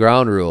down some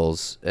ground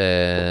rules,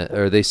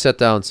 or they set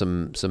down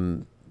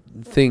some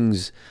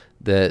things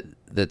that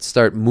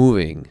start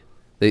moving.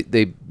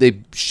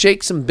 They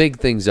shake some big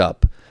things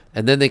up,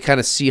 and then they kind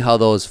of see how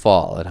those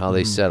fall and how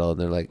they settle, and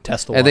they're like,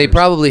 test the and they waters.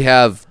 probably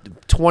have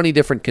 20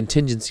 different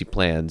contingency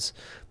plans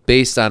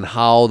based on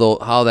how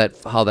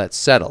that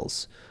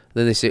settles.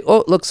 Then they say,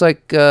 oh, it looks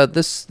like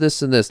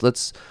this and this.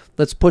 Let's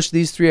push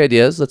these 3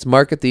 ideas. Let's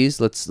market these.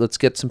 Let's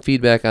get some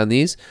feedback on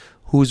these.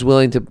 Who's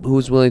willing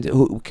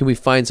to? Can we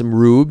find some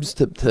rubes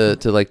to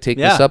like take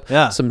this up?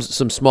 Yeah. Some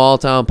small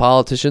town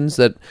politicians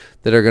that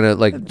are gonna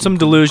like some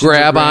delusions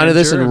grab of onto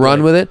this and grandeur,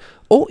 run with it.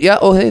 Oh yeah.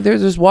 Oh hey,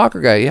 there's this Walker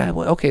guy. Yeah.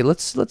 Well, okay.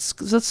 Let's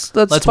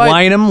fight.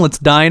 wine him. Let's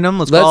dine him.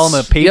 Let's call him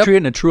a patriot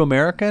and a true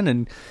American,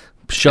 and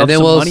shove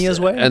some money his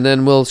way. And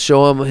then we'll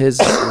show him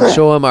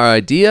our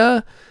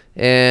idea,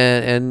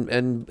 and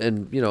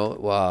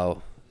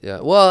wow. Yeah.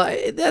 Well,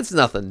 that's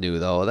nothing new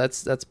though.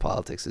 That's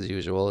politics as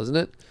usual, isn't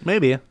it?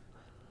 Maybe.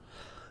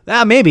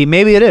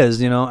 Maybe it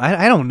is.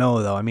 I don't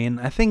know though. I mean,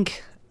 I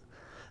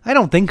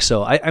don't think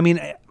so. I mean,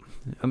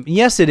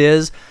 yes, it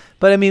is.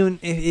 But I mean,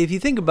 if you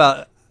think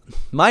about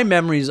my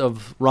memories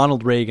of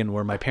Ronald Reagan,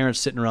 where my parents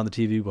sitting around the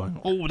TV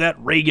going, "Oh, that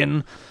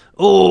Reagan,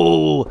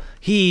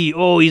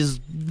 he's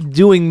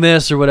doing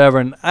this or whatever,"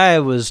 and I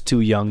was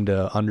too young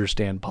to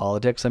understand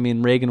politics. I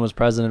mean, Reagan was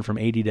president from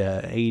 80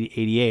 to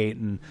 88,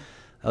 and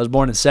I was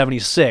born in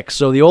 76,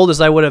 so the oldest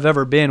I would have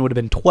ever been would have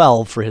been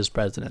 12 for his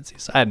presidency.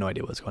 So I had no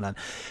idea what was going on.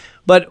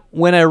 But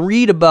when I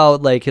read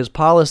about like his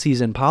policies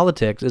in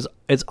politics,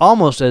 it's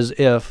almost as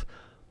if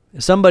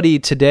somebody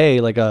today,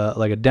 like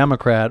a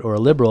Democrat or a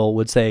liberal,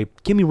 would say,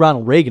 "Give me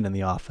Ronald Reagan in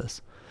the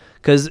office,"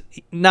 because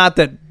not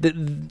that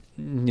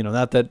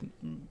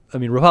I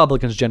mean,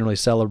 Republicans generally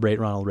celebrate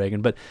Ronald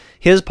Reagan, but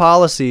his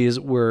policies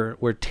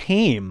were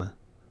tame,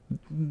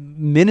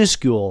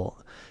 minuscule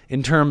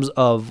in terms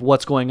of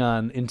what's going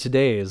on in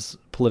today's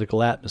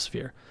political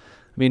atmosphere.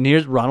 I mean,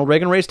 here's Ronald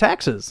Reagan raised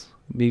taxes.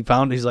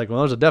 He's like, well,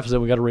 there's a deficit,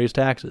 we got to raise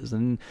taxes.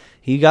 And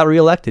he got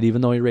reelected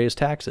even though he raised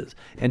taxes.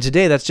 And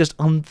today, that's just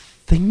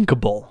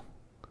unthinkable.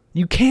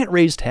 You can't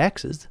raise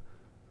taxes.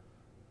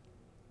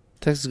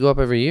 Taxes go up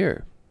every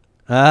year.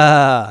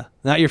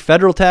 Not your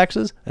federal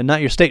taxes and not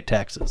your state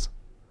taxes.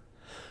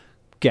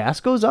 Gas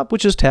goes up,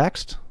 which is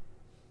taxed.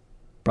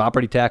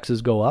 Property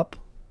taxes go up.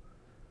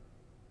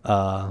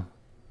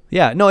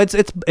 Yeah, no, it's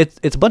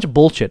a bunch of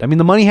bullshit. I mean,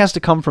 the money has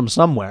to come from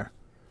somewhere,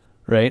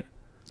 right?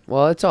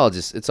 Well, it's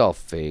all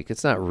fake.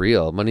 It's not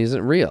real. Money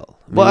isn't real.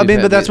 But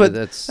that's what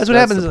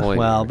happens.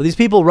 Well, but these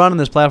people running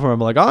this platform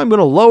are like, I'm going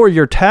to lower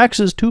your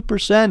taxes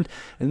 2%,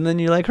 and then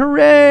you're like,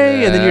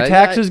 hooray! And then your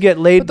taxes get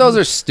laid. But those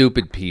are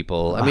stupid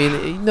people. I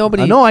mean,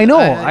 nobody. I know.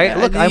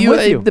 I'm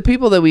with you. The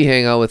people that we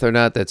hang out with are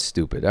not that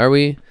stupid, are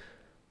we?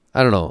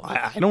 I don't know.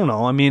 I don't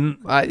know. I mean,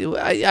 I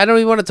don't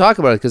even want to talk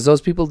about it because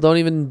those people don't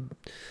even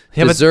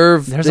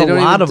deserve. There's a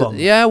lot of them.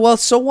 Yeah. Well,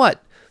 so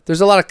what? There's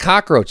a lot of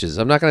cockroaches.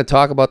 I'm not going to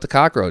talk about the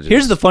cockroaches.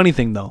 Here's the funny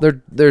thing, though.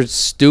 They're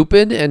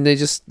stupid and they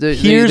get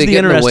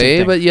in the way,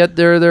 thing. but yet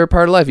they're a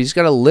part of life. You just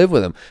got to live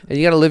with them, and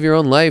you got to live your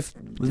own life.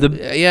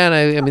 And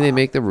I mean, they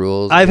make the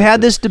rules. I've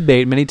had this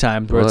debate many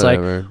times where it's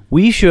like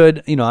we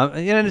should, and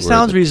it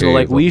sounds reasonable.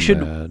 Like we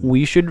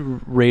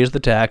should raise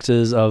the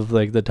taxes of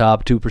like the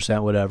top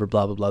 2%, whatever,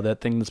 blah blah blah. That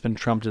thing that's been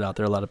trumped out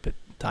there a lot of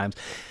times.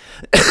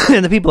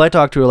 And the people I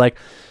talk to are like,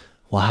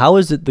 well, how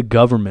is it the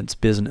government's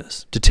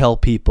business to tell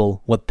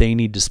people what they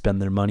need to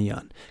spend their money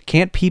on?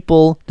 Can't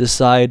people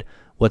decide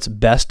what's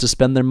best to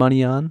spend their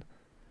money on?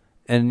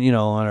 And,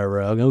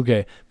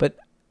 okay. But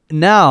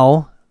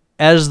now,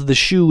 as the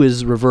shoe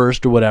is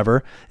reversed or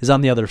whatever, is on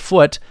the other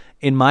foot,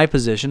 in my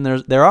position,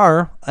 there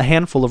are a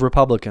handful of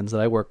Republicans that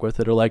I work with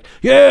that are like,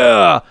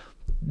 yeah,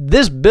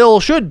 this bill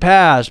should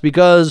pass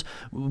because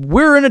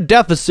we're in a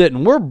deficit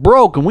and we're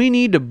broke and we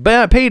need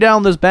to pay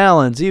down this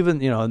balance, even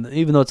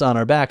though it's on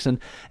our backs. And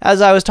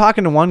as I was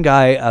talking to one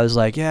guy, I was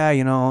like, yeah,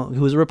 who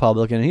was a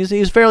Republican.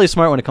 He's fairly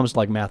smart when it comes to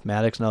like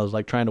mathematics, and I was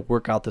like trying to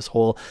work out this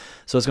whole.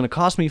 So it's going to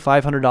cost me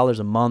 $500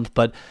 a month,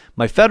 but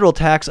my federal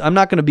tax, I'm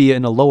not going to be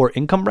in a lower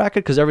income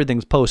bracket because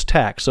everything's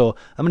post-tax. So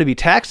I'm going to be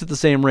taxed at the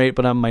same rate,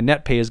 but my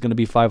net pay is going to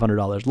be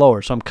 $500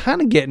 lower. So I'm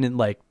kind of getting it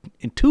like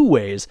in two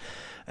ways.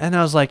 And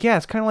I was like, yeah,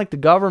 it's kind of like the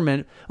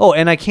government. Oh,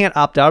 and I can't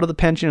opt out of the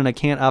pension and I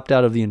can't opt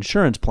out of the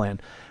insurance plan.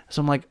 So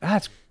I'm like,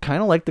 it's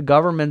kind of like the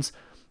government's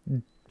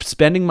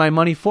spending my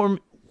money for me.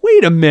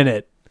 Wait a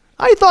minute.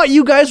 I thought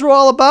you guys were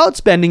all about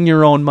spending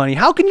your own money.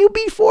 How can you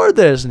be for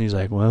this? And he's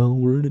like, well,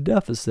 we're in a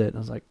deficit. And I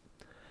was like,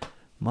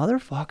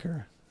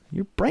 motherfucker,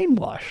 you're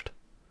brainwashed.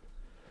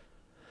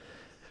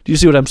 Do you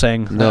see what I'm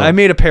saying? No. I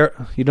made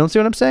You don't see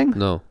what I'm saying?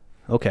 No.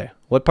 Okay.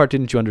 What part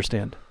didn't you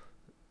understand?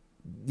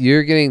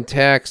 You're getting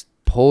taxed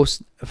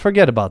post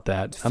Forget about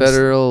that.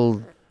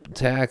 federal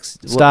tax.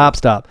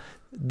 Stop.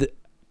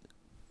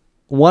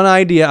 One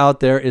idea out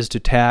there is to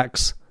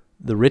tax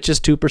the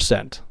richest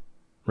 2%,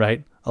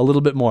 right? A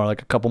little bit more,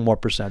 like a couple more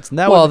percents. And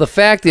The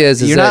fact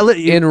is You're that not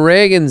in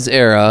Reagan's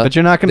era, But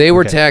you're not gonna- they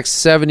were okay. taxed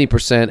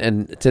 70%,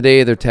 and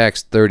today they're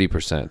taxed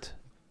 30%.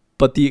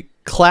 But the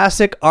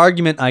classic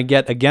argument I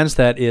get against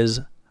that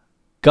is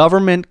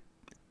government,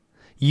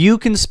 you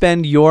can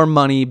spend your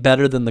money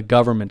better than the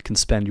government can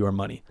spend your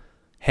money.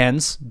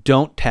 Hence,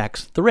 don't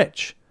tax the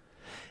rich.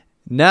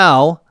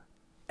 Now,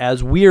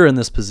 as we're in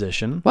this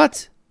position,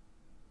 What?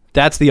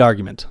 that's the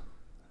argument.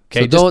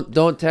 Okay, So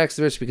don't tax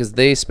the rich because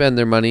they spend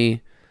their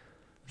money,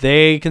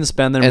 they can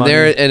spend their and money.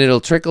 and it'll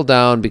trickle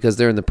down because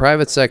they're in the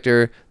private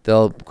sector.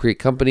 They'll create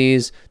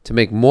companies to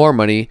make more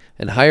money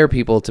and hire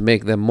people to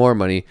make them more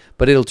money,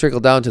 but it'll trickle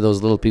down to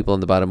those little people in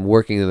the bottom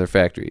working in their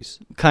factories.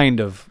 Kind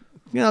of,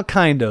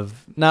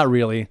 not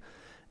really.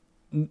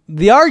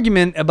 The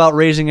argument about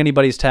raising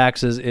anybody's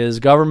taxes is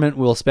government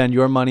will spend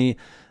your money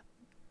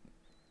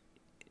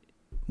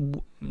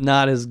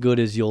not as good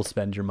as you'll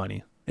spend your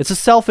money. It's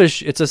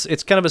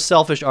kind of a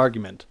selfish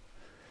argument.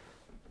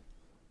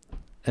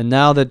 And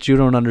now that you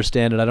don't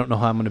understand it, I don't know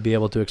how I'm going to be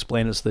able to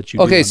explain it so that you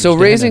do Okay, so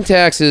understand raising it.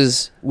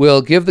 taxes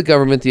will give the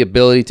government the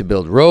ability to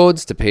build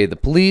roads, to pay the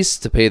police,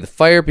 to pay the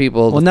fire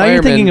people. Well, the now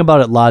you're firemen. thinking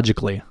about it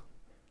logically.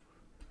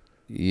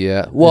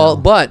 Yeah. Well,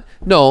 but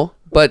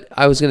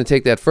I was going to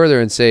take that further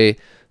and say,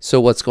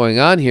 so what's going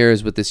on here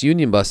is with this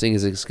union busting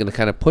is it's going to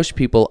kind of push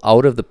people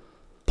out of the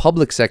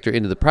public sector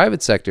into the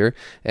private sector,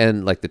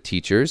 and like the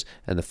teachers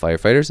and the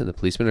firefighters and the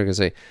policemen are going to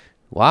say,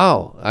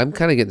 wow, I'm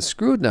kind of getting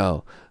screwed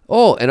now.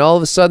 Oh, and all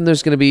of a sudden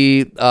there's going to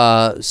be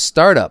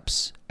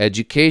startups,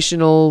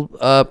 educational,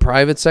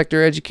 private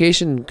sector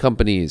education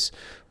companies,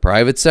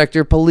 private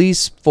sector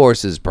police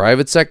forces,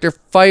 private sector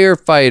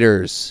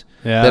firefighters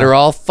that are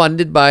all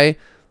funded by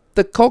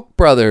the Koch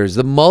brothers,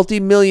 the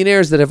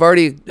multi-millionaires that have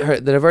already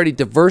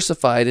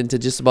diversified into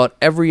just about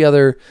every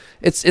other.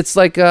 It's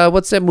like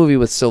what's that movie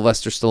with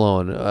Sylvester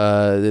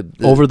Stallone?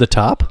 Over the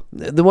top?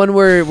 The one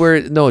where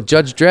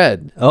Judge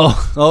Dredd.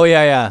 Oh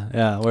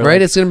yeah. Where,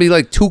 Right, it's gonna be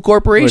like two where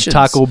corporations.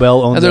 Taco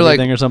Bell owns and they're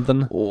everything like, or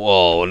something.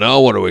 whoa, now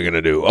what are we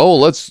gonna do? Oh,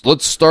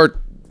 let's start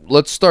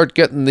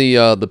getting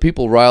the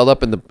people riled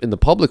up in the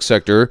public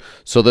sector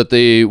so that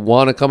they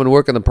want to come and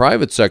work in the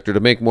private sector to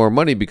make more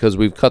money because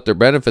we've cut their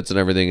benefits and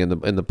everything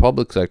in the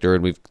public sector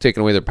and we've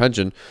taken away their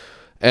pension.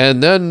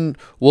 And then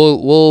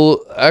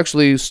we'll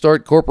actually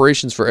start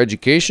corporations for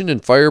education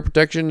and fire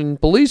protection and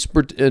police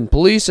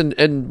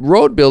and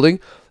road building,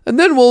 and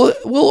then we'll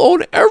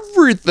own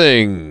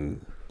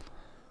everything.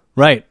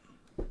 Right.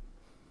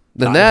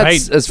 Then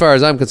that's, as far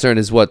as I'm concerned,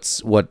 is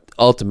what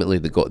ultimately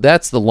the goal.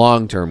 That's the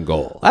long-term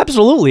goal.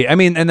 Absolutely. I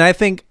mean, and I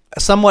think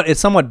it's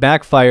somewhat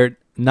backfired,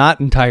 not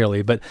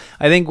entirely, but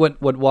I think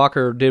what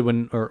Walker did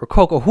or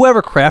Koch or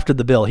whoever crafted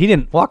the bill,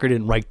 Walker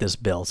didn't write this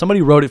bill.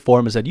 Somebody wrote it for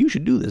him and said, you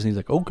should do this. And he's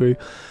like, okay.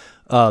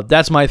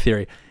 That's my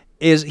theory,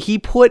 is he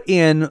put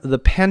in the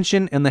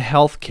pension and the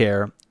health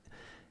care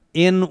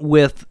in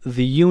with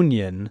the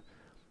union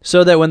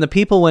so that when the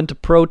people went to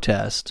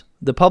protest,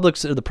 the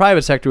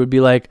private sector would be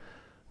like,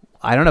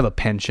 I don't have a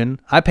pension.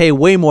 I pay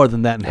way more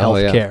than that in health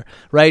care,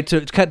 right?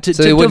 To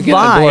they wouldn't get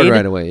on board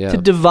right away, yeah. To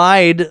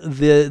divide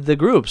the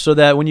group so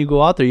that when you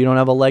go out there, you don't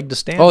have a leg to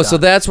stand on. Oh, so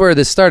that's where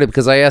this started,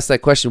 because I asked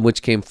that question,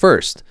 which came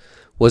first?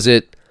 Was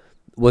it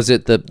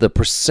the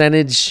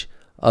percentage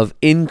of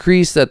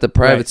increase that the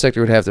private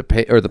sector would have to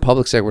pay, or the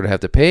public sector would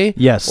have to pay?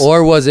 Yes.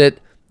 Or was it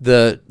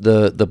the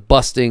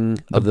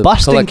busting of the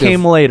busting collective?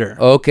 came later.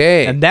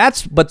 Okay. And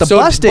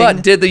busting.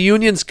 But did the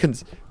unions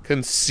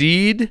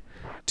concede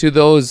to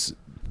those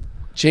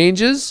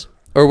changes,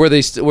 or were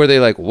they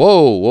like,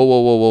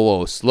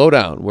 whoa, slow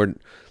down,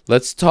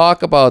 let's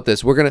talk about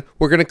this, we're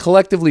gonna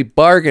collectively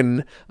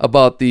bargain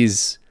about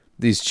these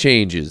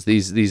changes,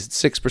 these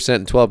 6%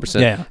 and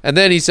 12%. Yeah. And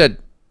then he said,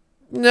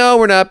 no,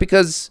 we're not,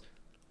 because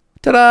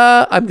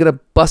ta-da, I'm gonna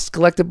bust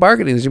collective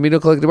bargaining. There's gonna be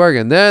no collective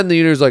bargaining. And then the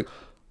union's like,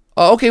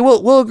 Oh, okay,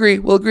 we'll agree.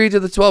 We'll agree to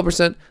the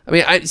 12%. I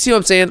mean, I see what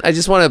I'm saying. I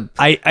just want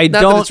to. I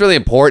not don't. that it's really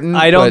important.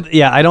 I don't. but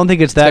Yeah, I don't think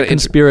it's that kinda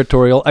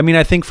conspiratorial. I mean,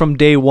 I think from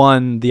day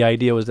one the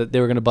idea was that they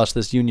were going to bust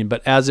this union,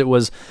 but as it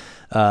was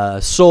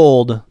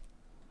sold,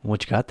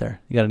 what you got there?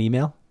 You got an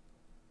email?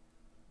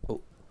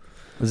 Oh.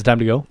 Is it time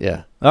to go?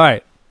 Yeah. All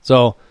right.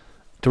 So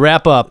to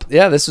wrap up,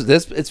 Yeah. It's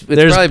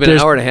probably been an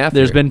hour and a half.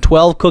 There's here. been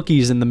 12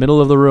 cookies in the middle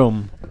of the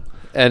room.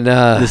 And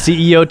The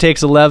CEO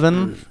takes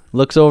 11,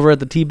 looks over at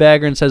the tea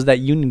bagger and says that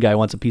union guy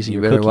wants a piece of you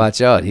your better cookie.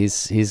 watch out.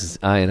 He's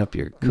eyeing up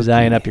your cookie. He's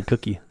eyeing up your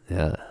cookie.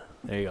 Yeah.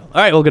 There you go.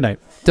 All right. Well, good night.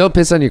 Don't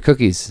piss on your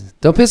cookies.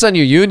 Don't piss on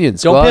your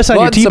unions. Don't Go piss out, on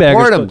go your out and tea baggers'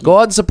 support them. cookie. Go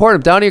out and support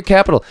them down to your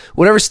capital,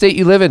 whatever state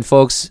you live in,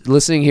 folks.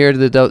 Listening here to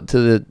the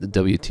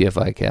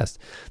WTFI cast,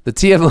 the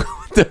TF.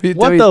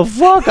 What the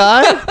fuck,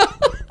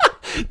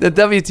 the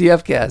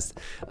WTF cast.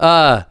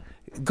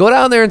 Go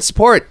down there and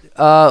support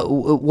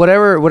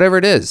whatever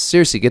it is.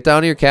 Seriously, get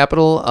down to your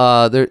capital.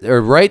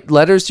 Or write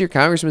letters to your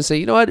congressman and say,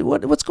 you know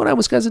what's going on in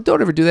Wisconsin? Don't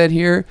ever do that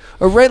here.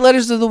 Or write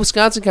letters to the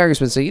Wisconsin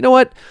congressman and say, you know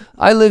what,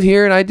 I live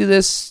here and I do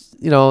this.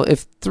 You know,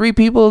 if 3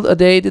 people a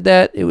day did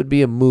that, it would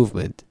be a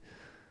movement.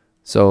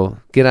 So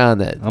get on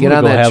that. I'm Get gonna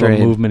on go that have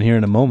train. a movement here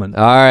in a moment.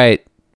 All right.